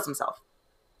 He kills himself.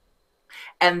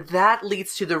 And that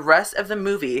leads to the rest of the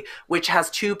movie, which has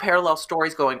two parallel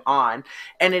stories going on.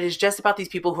 And it is just about these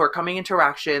people who are coming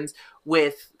interactions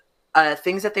with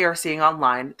things that they are seeing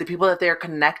online, the people that they are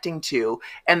connecting to.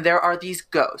 And there are these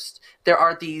ghosts. There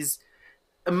are these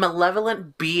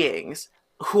malevolent beings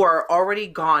who are already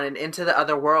gone and into the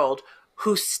other world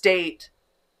who state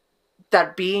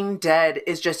that being dead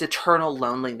is just eternal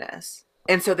loneliness.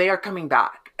 And so they are coming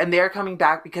back. And they're coming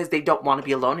back because they don't want to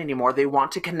be alone anymore. They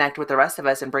want to connect with the rest of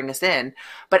us and bring us in.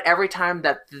 But every time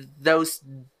that those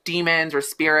demons or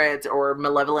spirits or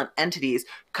malevolent entities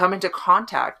come into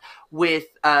contact with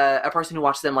a person who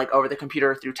watches them like over the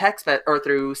computer through text or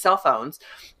through cell phones,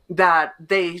 that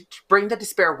they bring the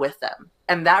despair with them.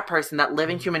 And that person, that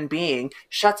living human being,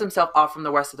 shuts himself off from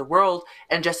the rest of the world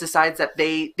and just decides that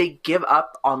they give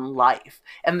up on life.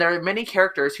 And there are many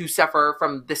characters who suffer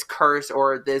from this curse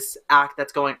or this act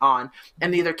that's going on,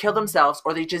 and they either kill themselves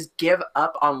or they just give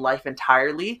up on life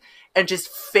entirely and just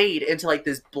fade into like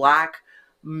this black,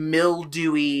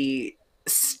 mildewy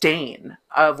stain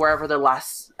of wherever their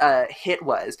last hit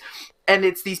was. And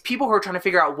it's these people who are trying to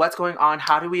figure out what's going on.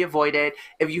 How do we avoid it?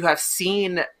 If you have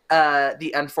seen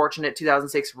the unfortunate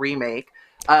 2006 remake,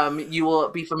 you will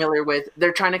be familiar with,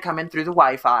 they're trying to come in through the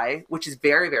Wi-Fi, which is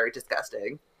very, very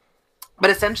disgusting. But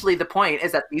essentially the point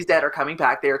is that these dead are coming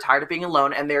back. They are tired of being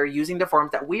alone, and they're using the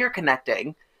forms that we are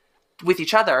connecting with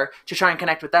each other to try and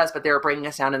connect with us, but they're bringing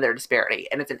us down in their disparity.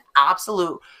 And it's an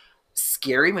absolute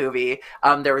scary movie.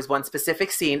 There was one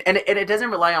specific scene, and it doesn't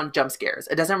rely on jump scares.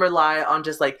 It doesn't rely on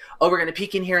just like, oh, we're going to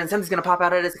peek in here and something's going to pop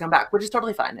out at us and come back, which is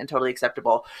totally fine and totally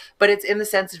acceptable. But it's in the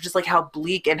sense of just like how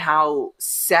bleak and how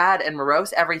sad and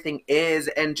morose everything is,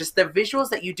 and just the visuals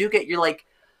that you do get. You're like,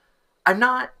 I'm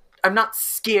not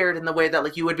scared in the way that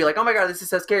like you would be like, oh my God, this is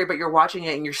so scary, but you're watching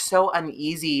it and you're so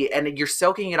uneasy and you're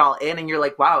soaking it all in, and you're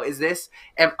like, wow,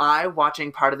 am I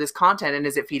watching part of this content, and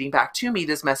is it feeding back to me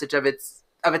this message of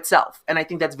itself? And I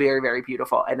think that's very, very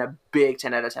beautiful, and a big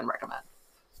 10 out of 10 recommend.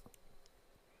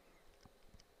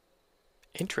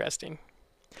 Interesting.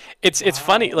 It's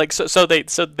funny, like so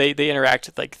they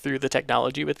interact like through the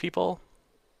technology with people.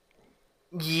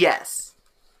 Yes.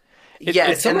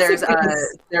 Yes, and there's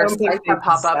sites that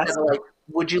pop up that are like,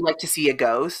 would you like to see a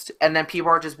ghost? And then people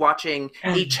are just watching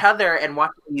each other and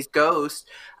watching these ghosts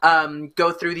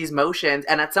go through these motions.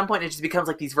 And at some point, it just becomes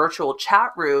like these virtual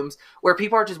chat rooms where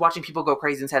people are just watching people go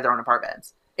crazy inside their own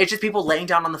apartments. It's just people laying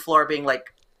down on the floor being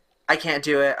like, I can't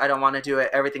do it. I don't want to do it.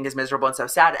 Everything is miserable and so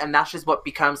sad. And that's just what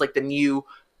becomes like the new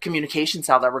communication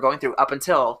style that we're going through up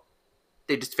until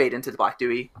they just fade into the black,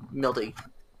 dewy,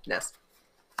 mildiness.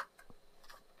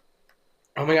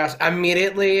 Oh my gosh,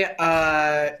 immediately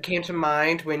came to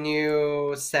mind when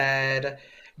you said,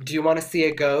 do you want to see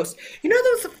a ghost? You know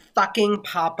those fucking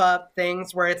pop-up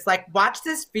things where it's like, watch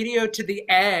this video to the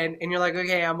end, and you're like,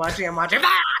 okay, I'm watching,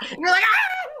 ah! And you're like, ah!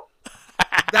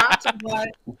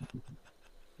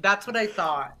 That's what I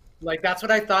thought. Like, that's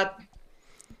what I thought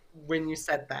when you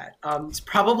said that. It's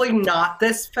probably not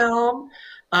this film,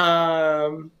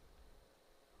 but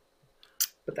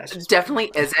but that's just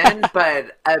Definitely isn't,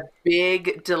 but a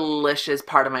big, delicious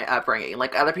part of my upbringing.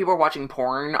 Like other people were watching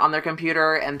porn on their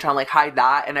computer and trying to like hide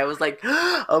that, and I was like,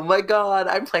 "Oh my god,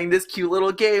 I'm playing this cute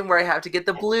little game where I have to get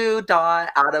the blue dot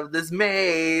out of this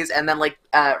maze," and then like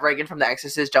Reagan from The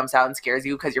Exorcist jumps out and scares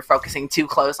you because you're focusing too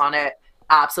close on it.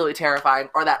 Absolutely terrifying.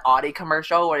 Or that Audi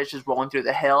commercial where it's just rolling through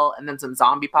the hill and then some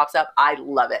zombie pops up. I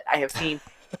love it. I have seen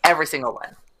every single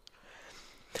one.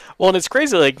 Well, and it's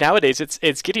crazy. Like nowadays,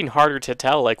 it's getting harder to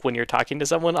tell, like when you're talking to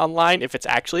someone online, if it's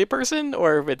actually a person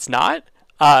or if it's not.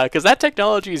 Because that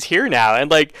technology is here now,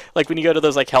 and like when you go to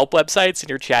those like help websites and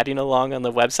you're chatting along on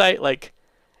the website, like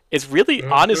it's really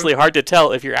honestly hard to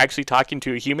tell if you're actually talking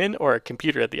to a human or a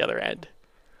computer at the other end.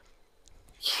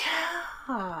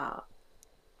 Yeah.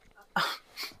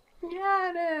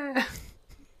 Yeah, it is.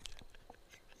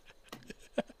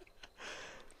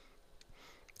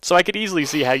 So I could easily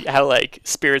see how like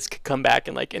spirits could come back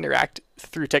and like interact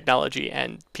through technology,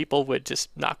 and people would just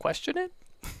not question it.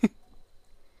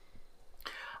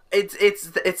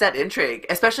 It's that intrigue,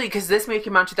 especially because this movie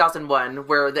came out in 2001,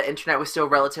 where the internet was still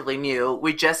relatively new.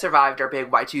 We just survived our big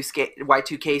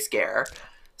Y2K scare.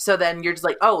 So then you're just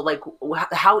like, oh, like,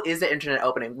 how is the internet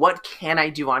opening? What can I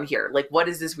do on here? Like, what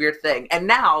is this weird thing? And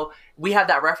now we have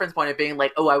that reference point of being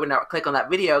like, oh, I would not click on that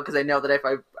video because I know that if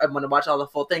I want to watch all the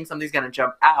full thing, something's going to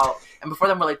jump out. And before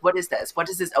then, we're like, what is this? What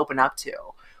does this open up to?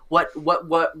 What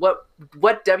www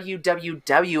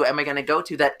am I going to go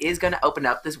to that is going to open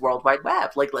up this World Wide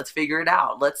Web? Like, let's figure it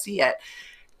out. Let's see it.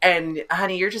 And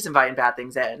honey, you're just inviting bad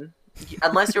things in.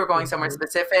 Unless you're going somewhere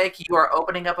specific, you are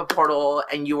opening up a portal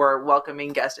and you are welcoming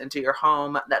guests into your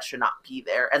home that should not be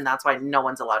there. And that's why no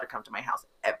one's allowed to come to my house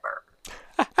ever.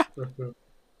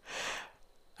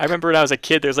 I remember when I was a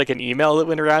kid, there's like an email that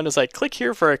went around. It was like, click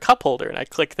here for a cup holder. And I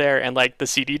clicked there and like the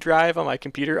CD drive on my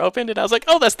computer opened and I was like,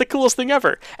 oh, that's the coolest thing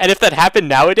ever. And if that happened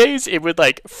nowadays, it would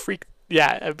like freak.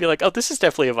 Yeah, I'd be like, oh, this is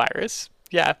definitely a virus.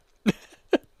 Yeah.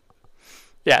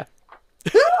 Yeah.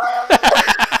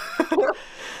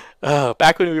 Oh,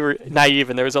 back when we were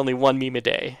naive and there was only one meme a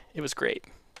day. It was great.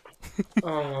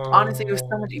 Honestly, it was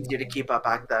so much easier to keep up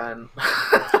back then.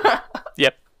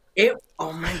 Yep.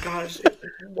 Oh my gosh, it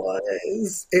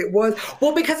was. It was.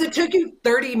 Well, because it took you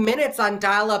 30 minutes on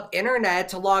dial-up internet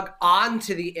to log on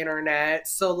to the internet.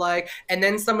 So like, and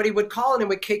then somebody would call and it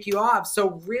would kick you off.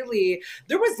 So really,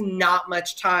 there was not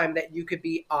much time that you could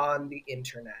be on the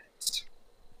internet.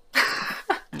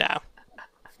 No.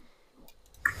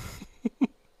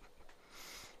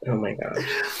 Oh my gosh.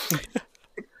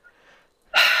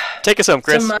 Take us home,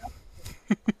 Chris. So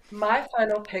my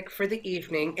final pick for the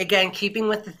evening, again, keeping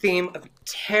with the theme of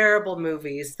terrible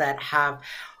movies that have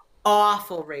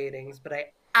awful ratings, but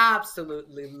I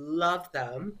absolutely love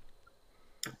them.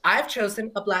 I've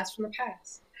chosen A Blast from the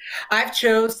Past. I've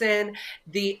chosen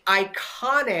the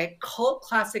iconic cult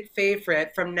classic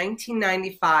favorite from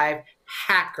 1995,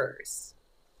 Hackers.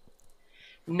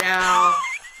 Now,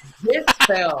 this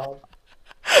film,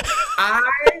 I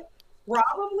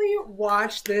probably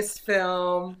watched this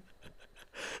film.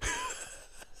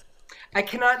 I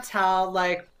cannot tell,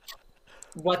 like,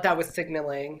 what that was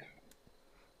signaling.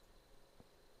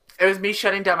 It was me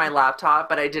shutting down my laptop,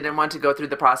 but I didn't want to go through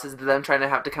the process of them trying to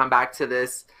have to come back to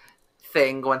this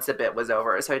thing once the bit was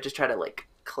over. So I just tried to, like,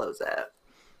 close it.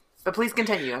 But please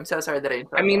continue. I'm so sorry that I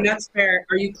interrupted. I mean, that's fair.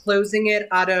 Are you closing it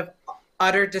out of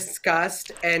utter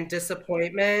disgust and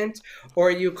disappointment? Or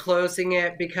are you closing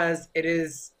it because it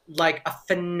is, like, a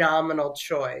phenomenal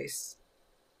choice?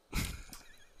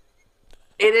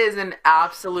 It is an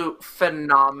absolute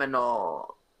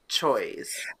phenomenal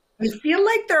choice. I feel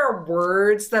like there are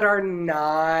words that are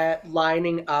not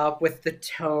lining up with the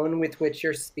tone with which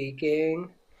you're speaking.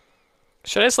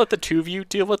 Should I just let the two of you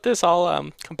deal with this?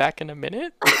 I'll come back in a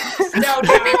minute. No.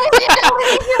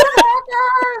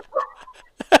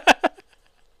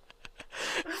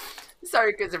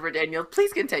 Sorry, Christopher Daniel.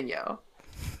 Please continue.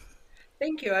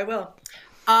 Thank you, I will.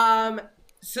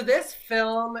 So this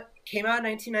film came out in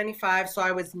 1995, so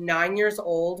I was 9 years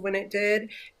old when it did,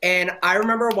 and I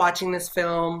remember watching this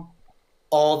film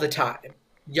all the time.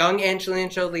 Young Angelina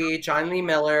Jolie, John Lee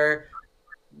Miller,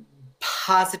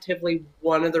 positively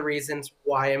one of the reasons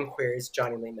why I'm queer is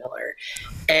Johnny Lee Miller.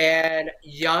 And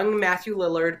young Matthew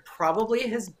Lillard, probably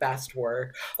his best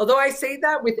work. Although I say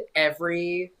that with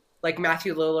every like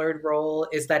Matthew Lillard role,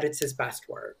 is that it's his best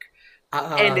work.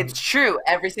 And it's true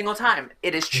every single time.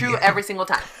 It is true every single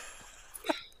time.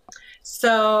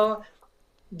 So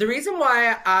the reason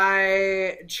why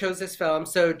I chose this film,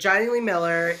 so Johnny Lee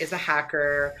Miller is a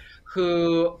hacker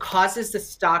who causes the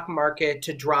stock market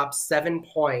to drop 7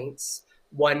 points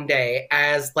one day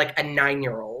as like a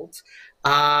 9-year-old.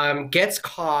 Gets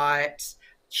caught,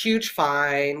 huge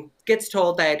fine, gets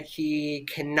told that he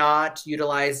cannot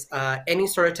utilize any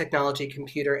sort of technology,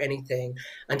 computer, anything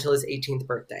until his 18th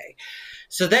birthday.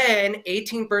 So then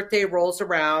 18th birthday rolls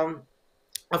around.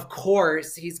 Of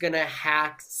course, he's going to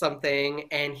hack something,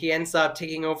 and he ends up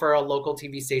taking over a local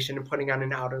TV station and putting on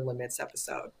an Outer Limits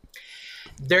episode.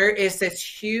 There is this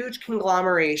huge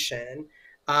conglomeration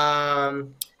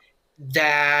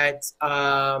that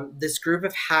this group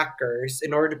of hackers,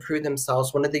 in order to prove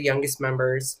themselves, one of the youngest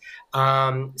members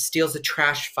steals a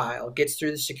trash file, gets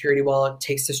through the security wall,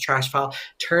 takes this trash file.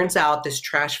 Turns out this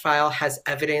trash file has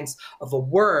evidence of a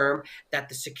worm that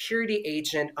the security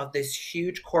agent of this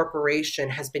huge corporation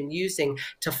has been using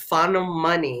to funnel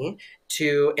money,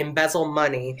 to embezzle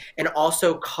money, and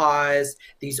also cause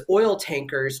these oil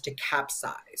tankers to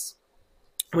capsize.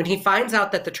 When he finds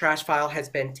out that the trash file has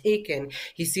been taken,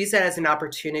 he sees it as an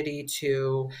opportunity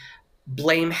to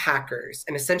blame hackers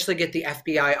and essentially get the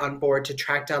FBI on board to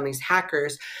track down these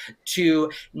hackers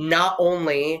to not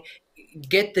only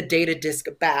get the data disk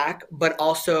back, but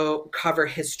also cover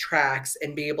his tracks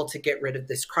and be able to get rid of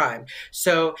this crime.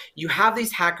 So you have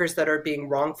these hackers that are being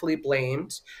wrongfully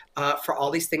blamed for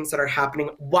all these things that are happening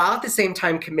while at the same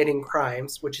time committing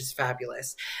crimes, which is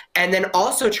fabulous. And then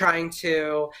also trying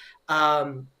to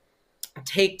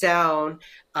take down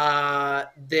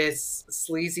this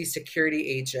sleazy security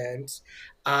agent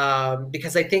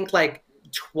because I think like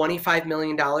 $25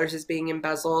 million is being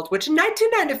embezzled, which in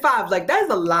 1995, like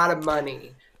that's a lot of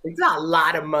money. It's not a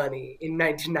lot of money in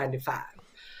 1995.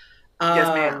 Yes,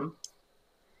 ma'am.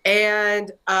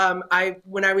 And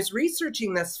when I was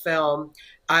researching this film,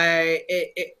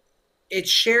 it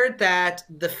shared that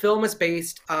the film is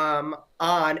based on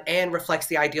and reflects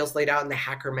the ideals laid out in the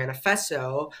Hacker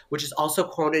Manifesto, which is also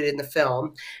quoted in the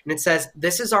film. And it says,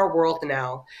 "This is our world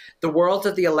now, the world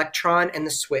of the electron and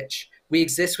the switch. We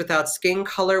exist without skin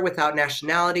color, without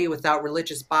nationality, without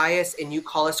religious bias, and you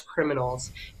call us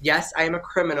criminals. Yes, I am a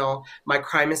criminal. My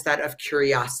crime is that of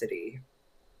curiosity."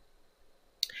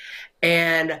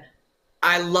 And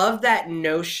I love that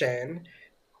notion,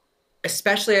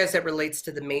 especially as it relates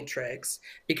to the Matrix,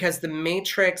 because the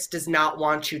Matrix does not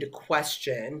want you to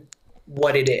question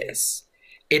what it is.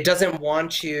 It doesn't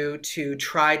want you to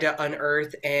try to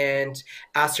unearth and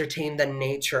ascertain the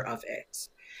nature of it.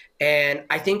 And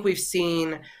I think we've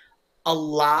seen a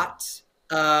lot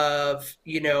of,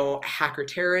 hacker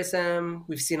terrorism.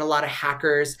 We've seen a lot of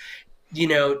hackers,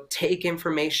 take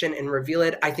information and reveal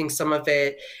it. I think some of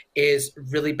it is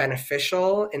really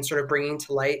beneficial in sort of bringing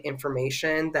to light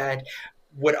information that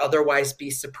would otherwise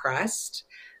be suppressed.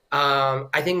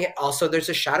 I think also there's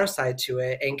a shadow side to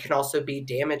it and can also be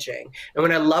damaging. And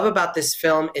what I love about this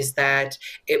film is that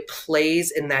it plays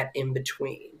in that in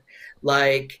between.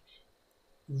 Like,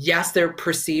 yes, they're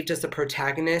perceived as the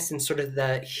protagonists and sort of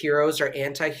the heroes or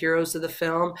anti-heroes of the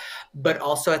film, but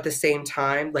also at the same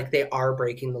time, like they are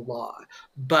breaking the law.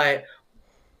 But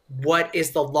what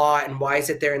is the law and why is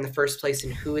it there in the first place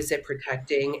and who is it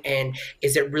protecting? And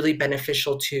is it really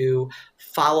beneficial to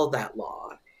follow that law?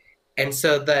 And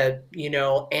so the,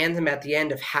 anthem at the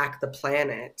end of Hack the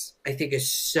Planet, I think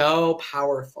is so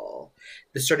powerful.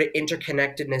 The sort of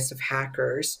interconnectedness of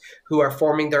hackers who are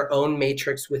forming their own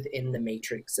matrix within the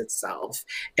matrix itself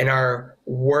and are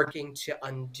working to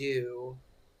undo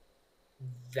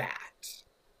that.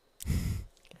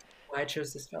 Why I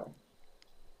chose this film.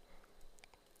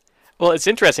 Well, it's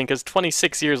interesting because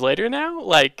 26 years later now,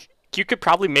 like, you could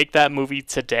probably make that movie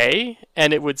today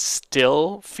and it would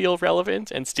still feel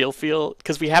relevant and still feel,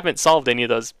 because we haven't solved any of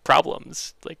those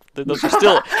problems. Like those are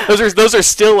still those are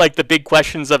still like the big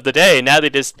questions of the day. Now they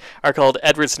just are called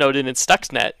Edward Snowden and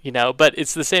Stuxnet, but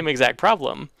it's the same exact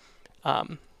problem.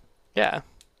 Yeah.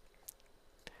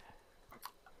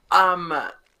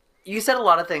 You said a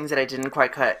lot of things that I didn't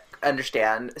quite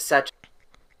understand, such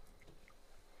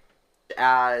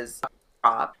as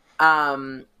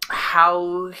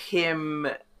how him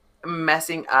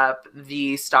messing up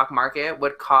the stock market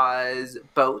would cause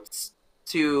boats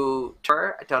to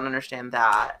tour. I don't understand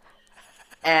that.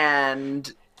 And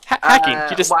hacking,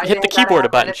 you just hit the keyboard a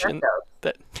bunch. And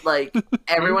like,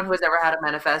 everyone who has ever had a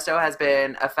manifesto has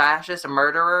been a fascist, a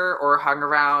murderer, or hung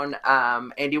around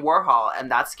Andy Warhol, and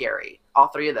that's scary. All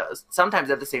three of those. Sometimes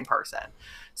they're the same person.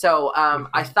 So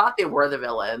I thought they were the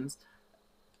villains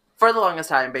for the longest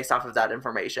time based off of that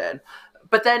information.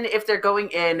 But then if they're going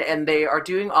in and they are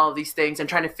doing all of these things and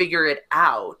trying to figure it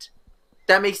out,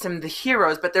 that makes them the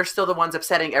heroes, but they're still the ones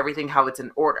upsetting everything how it's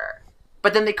in order.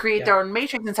 But then they create their own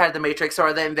matrix inside of the matrix, so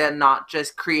are they then not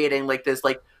just creating like this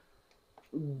like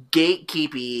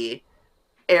gatekeepy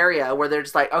area where they're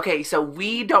just like, okay, so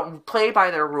we don't play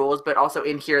by their rules, but also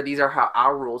in here, these are how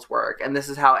our rules work, and this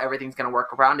is how everything's going to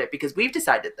work around it because we've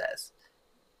decided this.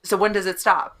 So when does it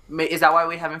stop? Is that why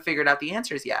we haven't figured out the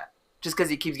answers yet? Just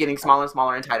because it keeps getting smaller and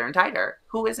smaller and tighter and tighter.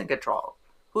 Who is in control?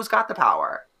 Who's got the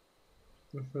power?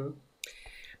 Mm-hmm.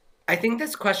 I think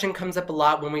this question comes up a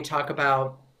lot when we talk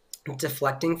about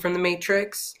deflecting from the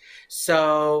matrix.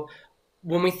 So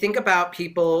when we think about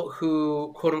people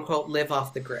who, quote unquote, live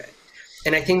off the grid,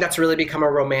 and I think that's really become a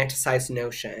romanticized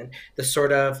notion, the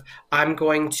sort of, I'm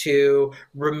going to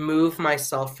remove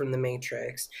myself from the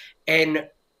matrix. And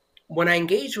when I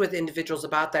engage with individuals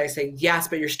about that, I say, yes,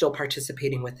 but you're still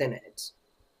participating within it.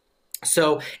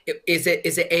 So is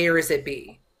it A or is it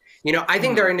B? You know, I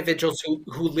think there are individuals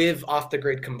who live off the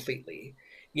grid completely,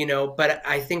 you know, but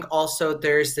I think also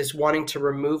there's this wanting to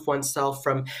remove oneself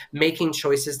from making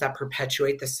choices that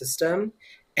perpetuate the system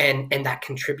and that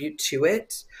contribute to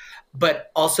it.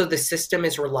 But also the system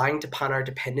is reliant upon our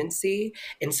dependency.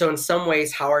 And so in some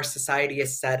ways, how our society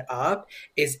is set up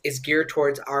is geared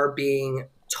towards our being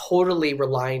totally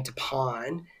reliant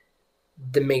upon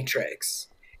the matrix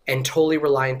and totally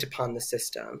reliant upon the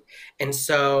system. And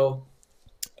so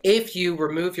if you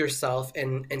remove yourself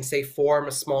and say form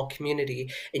a small community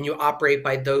and you operate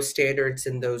by those standards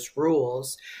and those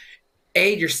rules,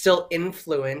 you're still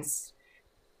influenced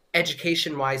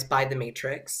education-wise by the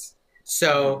matrix.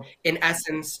 So in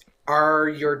essence, are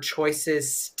your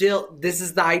choices still, this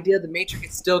is the idea, the matrix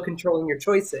is still controlling your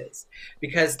choices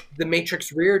because the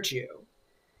matrix reared you,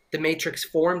 the matrix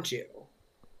formed you.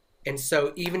 And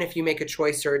so even if you make a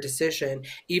choice or a decision,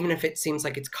 even if it seems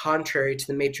like it's contrary to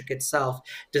the matrix itself,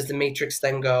 does the matrix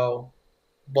then go,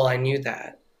 well, I knew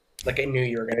that. Like, I knew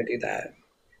you were going to do that.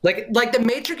 Like the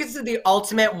matrix is the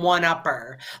ultimate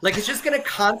one-upper. Like, it's just going to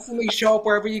constantly show up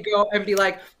wherever you go and be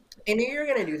like, I knew you were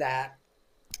going to do that.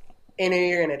 I knew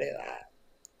you were going to do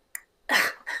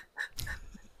that.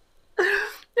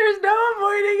 There's no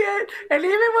avoiding it. And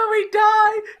even when we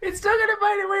die, it's still going to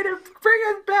find a way to bring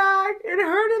us back and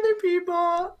hurt other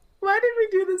people. Why did we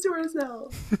do this to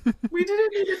ourselves? We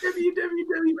didn't need a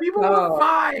www. People were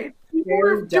fine. People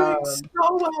were doing so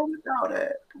well without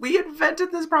it. We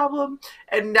invented this problem,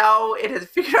 and now it has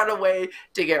figured out a way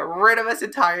to get rid of us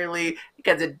entirely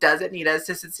because it doesn't need us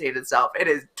to sustain itself. It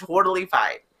is totally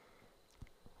fine.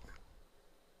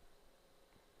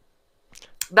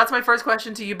 That's my first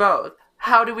question to you both.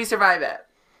 How do we survive it?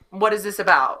 What is this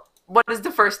about? What is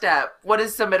the first step? What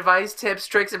is some advice, tips,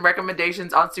 tricks, and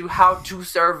recommendations on to how to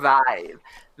survive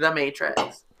the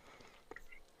Matrix?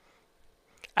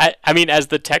 I mean, as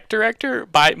the tech director,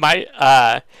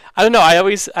 I don't know. I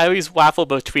always waffle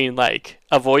between like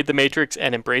avoid the Matrix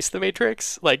and embrace the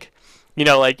Matrix. Like, you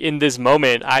know, like in this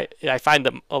moment, I find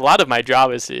that a lot of my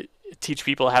job is to teach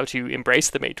people how to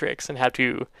embrace the Matrix and how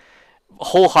to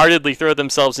wholeheartedly throw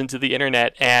themselves into the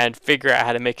internet and figure out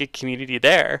how to make a community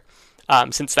there,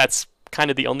 since that's kind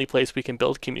of the only place we can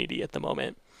build community at the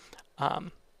moment.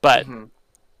 But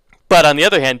on the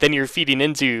other hand, then you're feeding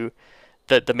into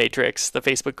the Matrix, the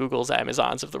Facebook, Googles,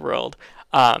 Amazons of the world,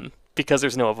 because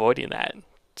there's no avoiding that.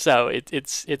 So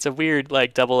it's a weird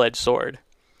like double-edged sword.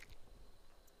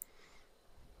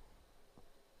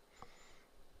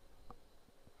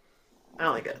 I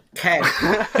don't like it. Okay.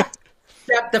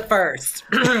 Step the first.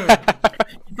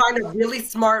 Find a really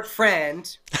smart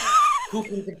friend who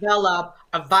can develop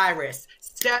a virus.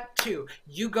 Step 2,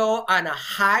 you go on a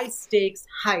high-stakes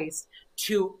heist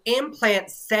to implant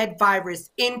said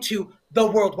virus into the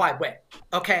World Wide Web,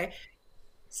 okay?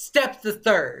 Step the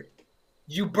 3rd,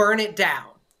 you burn it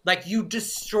down. Like, you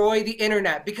destroy the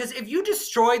internet. Because if you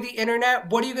destroy the internet,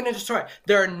 what are you going to destroy?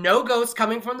 There are no ghosts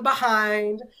coming from the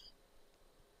behind.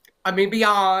 I mean,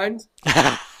 beyond.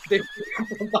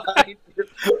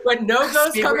 But no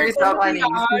ghosts coming from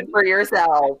beyond. For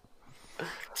yourself.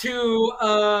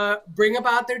 To bring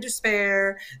about their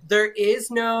despair. There is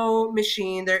no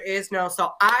machine. There is no...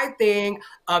 So I think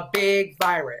a big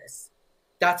virus.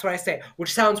 That's what I say.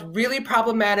 Which sounds really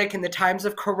problematic in the times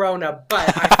of Corona.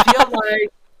 But I feel like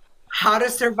how to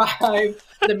survive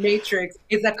the Matrix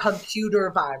is a computer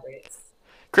virus.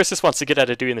 Chris just wants to get out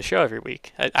of doing the show every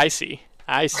week. I see.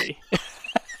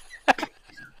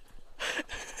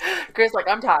 Chris, like,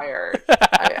 I'm tired.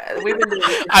 We've been doing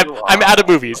this I'm out of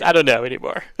movies. I don't know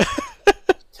anymore.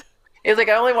 It's like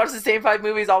I only watch the same 5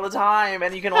 movies all the time,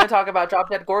 and you can only talk about Drop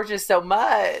Dead Gorgeous so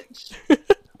much.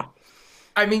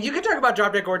 I mean, you can talk about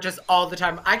Drop Dead Gorgeous all the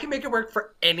time. I can make it work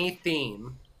for any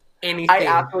theme. Anything. I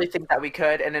absolutely think that we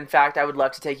could, and in fact, I would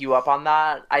love to take you up on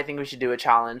that. I think we should do a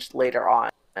challenge later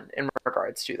on in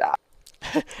regards to that.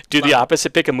 Do the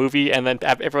opposite, pick a movie, and then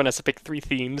everyone has to pick 3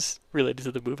 themes related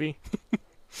to the movie.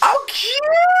 Oh,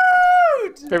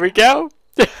 cute! There we go.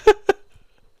 Look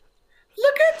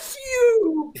at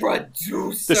you,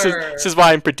 producer. This is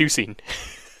why I'm producing.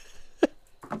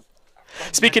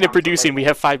 Speaking of producing, we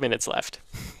have 5 minutes left.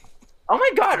 Oh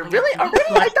my god, really? Already?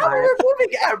 I thought we were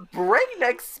moving at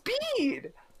breakneck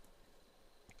speed.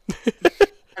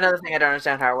 Another thing I don't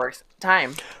understand how it works.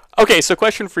 Time. Okay, so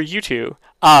question for you two.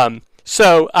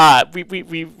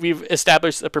 We've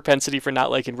established a propensity for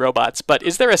not liking robots, but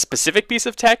is there a specific piece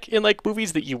of tech in like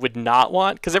movies that you would not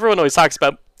want? Because everyone always talks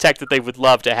about tech that they would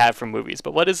love to have from movies,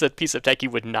 but what is a piece of tech you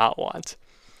would not want?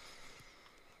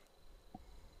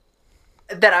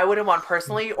 That I wouldn't want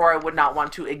personally, or I would not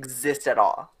want to exist at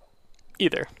all.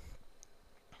 Either.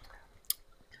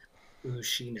 Ooh,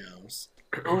 she knows.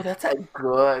 Oh, that's a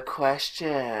good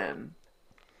question.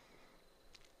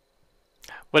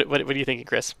 What are you thinking,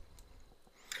 Chris?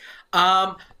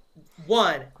 One,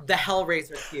 the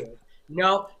Hellraiser cube.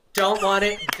 No, don't want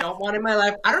it. Don't want it in my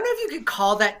life. I don't know if you could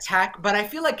call that tech, but I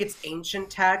feel like it's ancient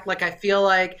tech. Like I feel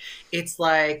like it's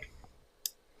like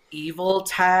evil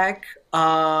tech.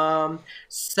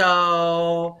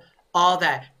 So all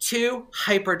that. Two,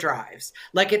 hyperdrives.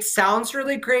 Like it sounds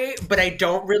really great, but I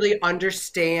don't really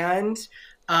understand.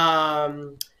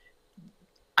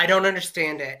 I don't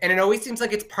understand it. And it always seems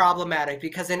like it's problematic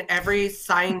because in every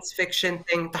science fiction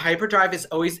thing, the hyperdrive is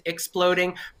always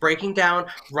exploding, breaking down,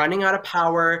 running out of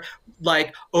power,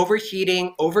 like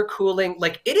overheating, overcooling.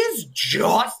 Like it is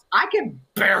just, I can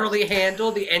barely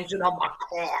handle the engine of my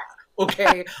car.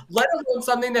 Okay. Let alone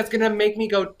something that's going to make me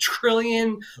go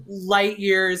trillion light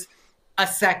years a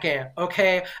second.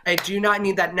 Okay. I do not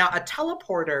need that. Now, a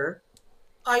teleporter,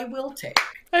 I will take.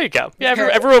 There you go. Yeah, Okay.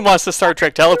 everyone wants the Star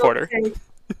Trek teleporter.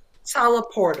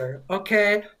 Teleporter,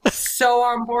 okay? So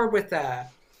on board with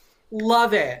that.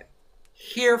 Love it.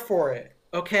 Here for it,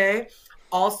 okay?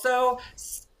 Also,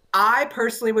 I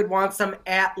personally would want some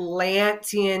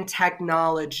Atlantean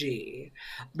technology.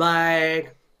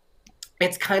 Like,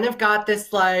 it's kind of got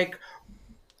this, like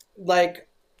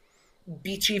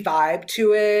beachy vibe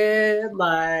to it.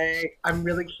 Like, I'm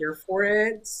really here for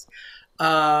it.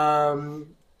 And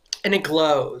it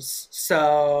glows,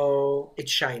 so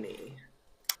it's shiny.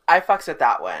 I fucks with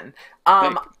that one. I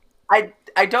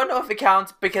don't know if it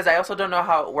counts because I also don't know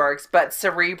how it works, but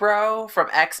Cerebro from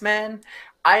X-Men,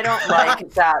 I don't like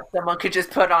that someone could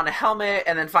just put on a helmet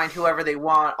and then find whoever they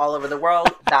want all over the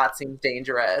world. That seems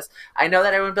dangerous. I know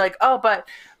that everyone would be like, oh, but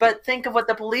think of what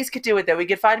the police could do with it. We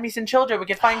could find missing children. We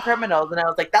could find criminals. And I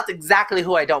was like, that's exactly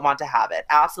who I don't want to have it.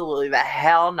 Absolutely the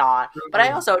hell not. But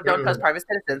I also don't trust private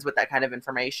citizens with that kind of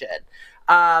information.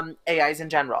 AIs in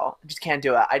general. I just can't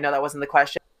do it. I know that wasn't the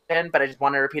question, but I just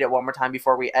want to repeat it one more time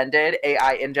before we ended.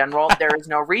 AI in general, there is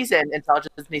no reason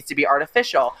intelligence needs to be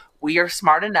artificial. We are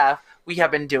smart enough. We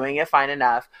have been doing it fine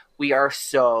enough. We are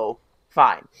so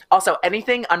fine. Also,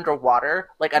 anything underwater,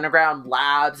 like underground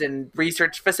labs and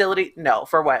research facility, no,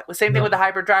 for what? Same thing with the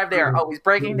hyperdrive. They are always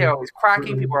breaking. They're always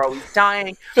cracking. People are always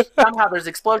dying. Somehow there's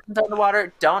explosions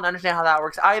underwater. Don't understand how that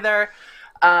works either.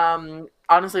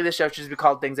 Honestly, this show should be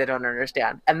called Things I Don't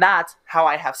Understand. And that's how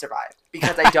I have survived.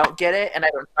 Because I don't get it, and I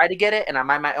don't try to get it, and I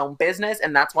mind my own business,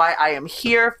 and that's why I am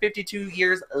here 52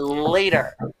 years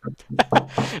later.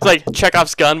 It's like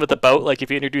Chekhov's gun with a boat. Like,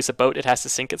 if you introduce a boat, it has to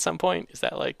sink at some point. Is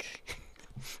that like...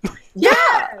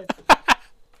 Yeah!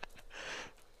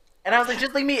 And I was like,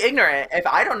 just leave me ignorant. If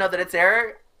I don't know that it's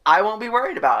there, I won't be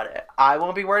worried about it. I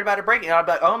won't be worried about it breaking. I'll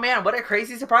be like, oh man, what a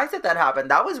crazy surprise that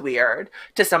happened. That was weird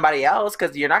to somebody else,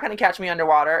 because you're not going to catch me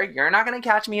underwater. You're not going to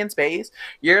catch me in space.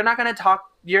 You're not going to talk.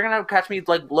 You're going to catch me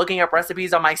like looking up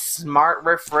recipes on my smart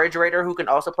refrigerator who can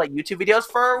also play YouTube videos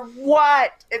for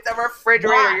what? It's a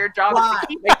refrigerator. Why? Your job Why? is to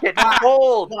keep it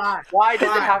cold. Why? Why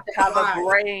does it have to have Why? a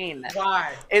brain?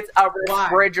 Why? It's a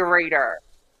refrigerator.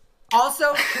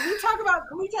 Also, can we talk about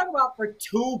for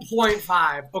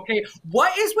 2.5, okay?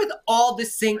 What is with all the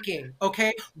syncing,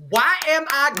 okay? Why am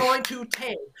I going to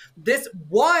take this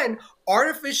one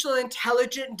artificial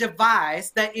intelligent device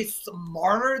that is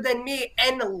smarter than me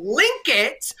and link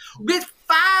it with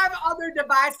 5 other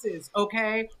devices,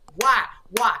 okay? Why?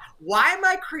 Why am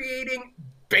I creating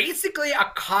basically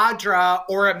a cadre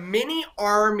or a mini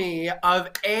army of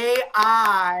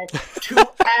AI to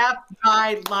F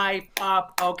my life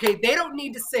up, okay? They don't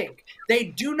need to sync. They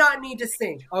do not need to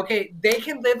sync, okay? They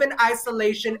can live in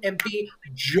isolation and be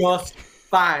just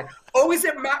fine. Oh, is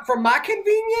it for my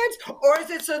convenience, or is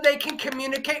it so they can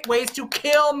communicate ways to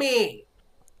kill me?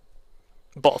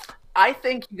 Both. I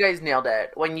think you guys nailed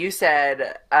it when you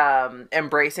said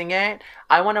embracing it.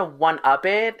 I want to one up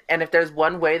it, and if there's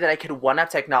one way that I could one up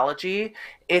technology,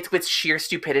 it's with sheer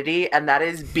stupidity, and that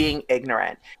is being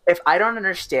ignorant. If I don't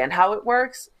understand how it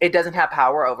works, it doesn't have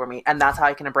power over me, and that's how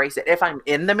I can embrace it. If I'm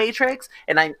in the Matrix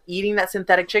and I'm eating that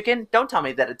synthetic chicken, don't tell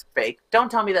me that it's fake.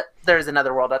 Don't tell me that there's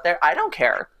another world out there. I don't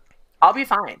care. I'll be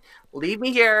fine. Leave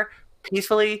me here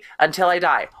peacefully until I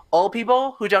die. Old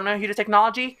people who don't know how to use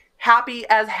technology, happy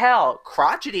as hell,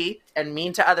 crotchety and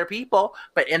mean to other people,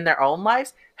 but in their own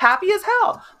lives, happy as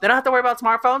hell. They don't have to worry about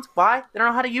smartphones. Why? They don't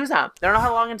know how to use them. They don't know how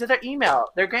to log into their email.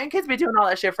 Their grandkids be doing all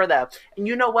that shit for them. And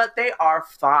you know what? They are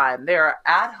fine. They are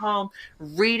at home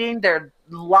reading their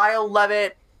Lyle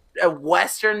Lovett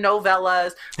Western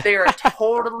novellas. They are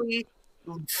totally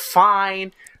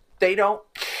fine. They don't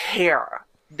care.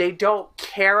 They don't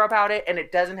care about it, and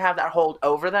it doesn't have that hold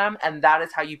over them, and that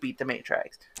is how you beat the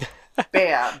Matrix.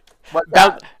 Bam. What's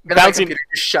that? Bouncing. My computer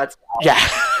just shuts down. Yeah,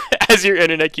 as your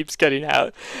internet keeps cutting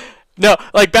out. No,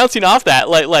 like bouncing off that,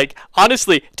 like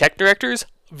honestly, tech directors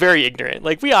very ignorant.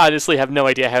 Like we honestly have no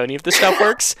idea how any of this stuff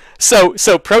works. So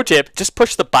pro tip, just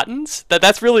push the buttons.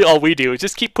 That's really all we do. Is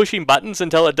just keep pushing buttons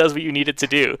until it does what you need it to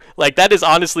do. Like that is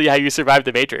honestly how you survive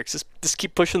the Matrix. Just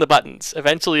keep pushing the buttons.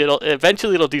 Eventually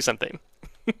it'll do something.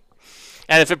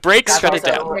 And if it breaks, shut it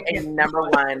down. A number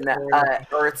one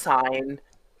Earth sign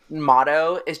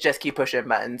motto is just keep pushing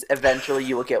buttons. Eventually,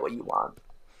 you will get what you want.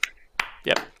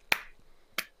 Yep.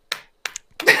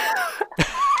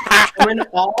 When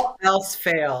all else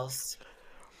fails,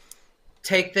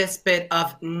 take this bit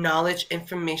of knowledge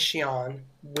information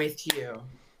with you.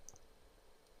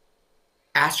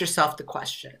 Ask yourself the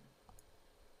question: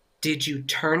 did you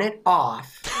turn it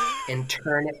off and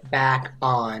turn it back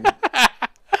on?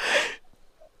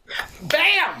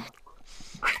 Bam!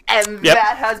 And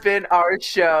that has been our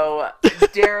show.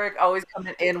 Derek always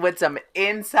coming in with some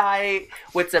insight,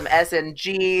 with some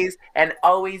SNGs, and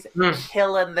always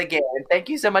killing the game. Thank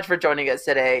you so much for joining us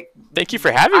today. Thank you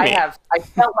for having me. I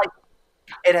felt like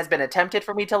it has been attempted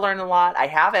for me to learn a lot. I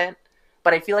haven't,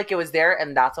 but I feel like it was there,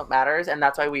 and that's what matters, and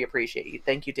that's why we appreciate you.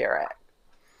 Thank you, Derek.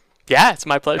 Yeah, it's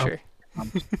my pleasure.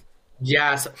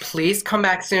 Yes, please come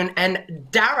back soon. And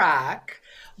Derek,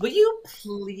 will you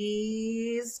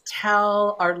please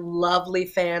tell our lovely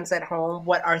fans at home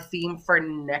what our theme for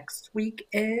next week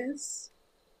is?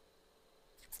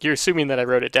 You're assuming that I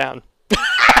wrote it down.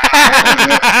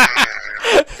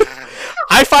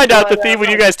 I find out the theme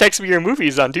when you guys text me your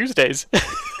movies on Tuesdays.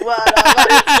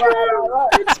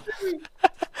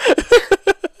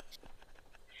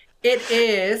 It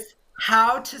is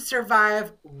how to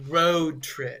survive road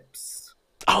trips.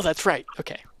 Oh, that's right.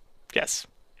 Okay. Yes.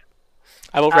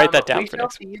 I will write that down for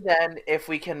next week. We shall see then if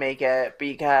we can make it,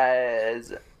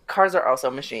 because cars are also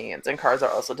machines and cars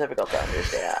are also difficult to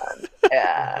understand.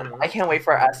 And I can't wait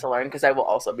for us to learn because I will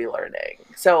also be learning.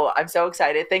 So I'm so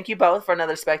excited. Thank you both for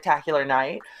another spectacular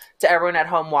night. To everyone at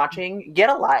home watching, get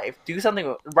a life. Do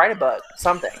something. Write a book.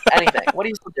 Something. Anything. What are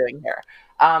you still doing here?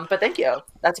 But thank you.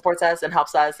 That supports us and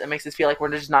helps us and makes us feel like we're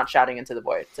just not shouting into the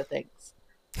void. So thanks.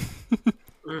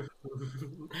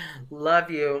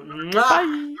 Love you.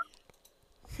 Bye.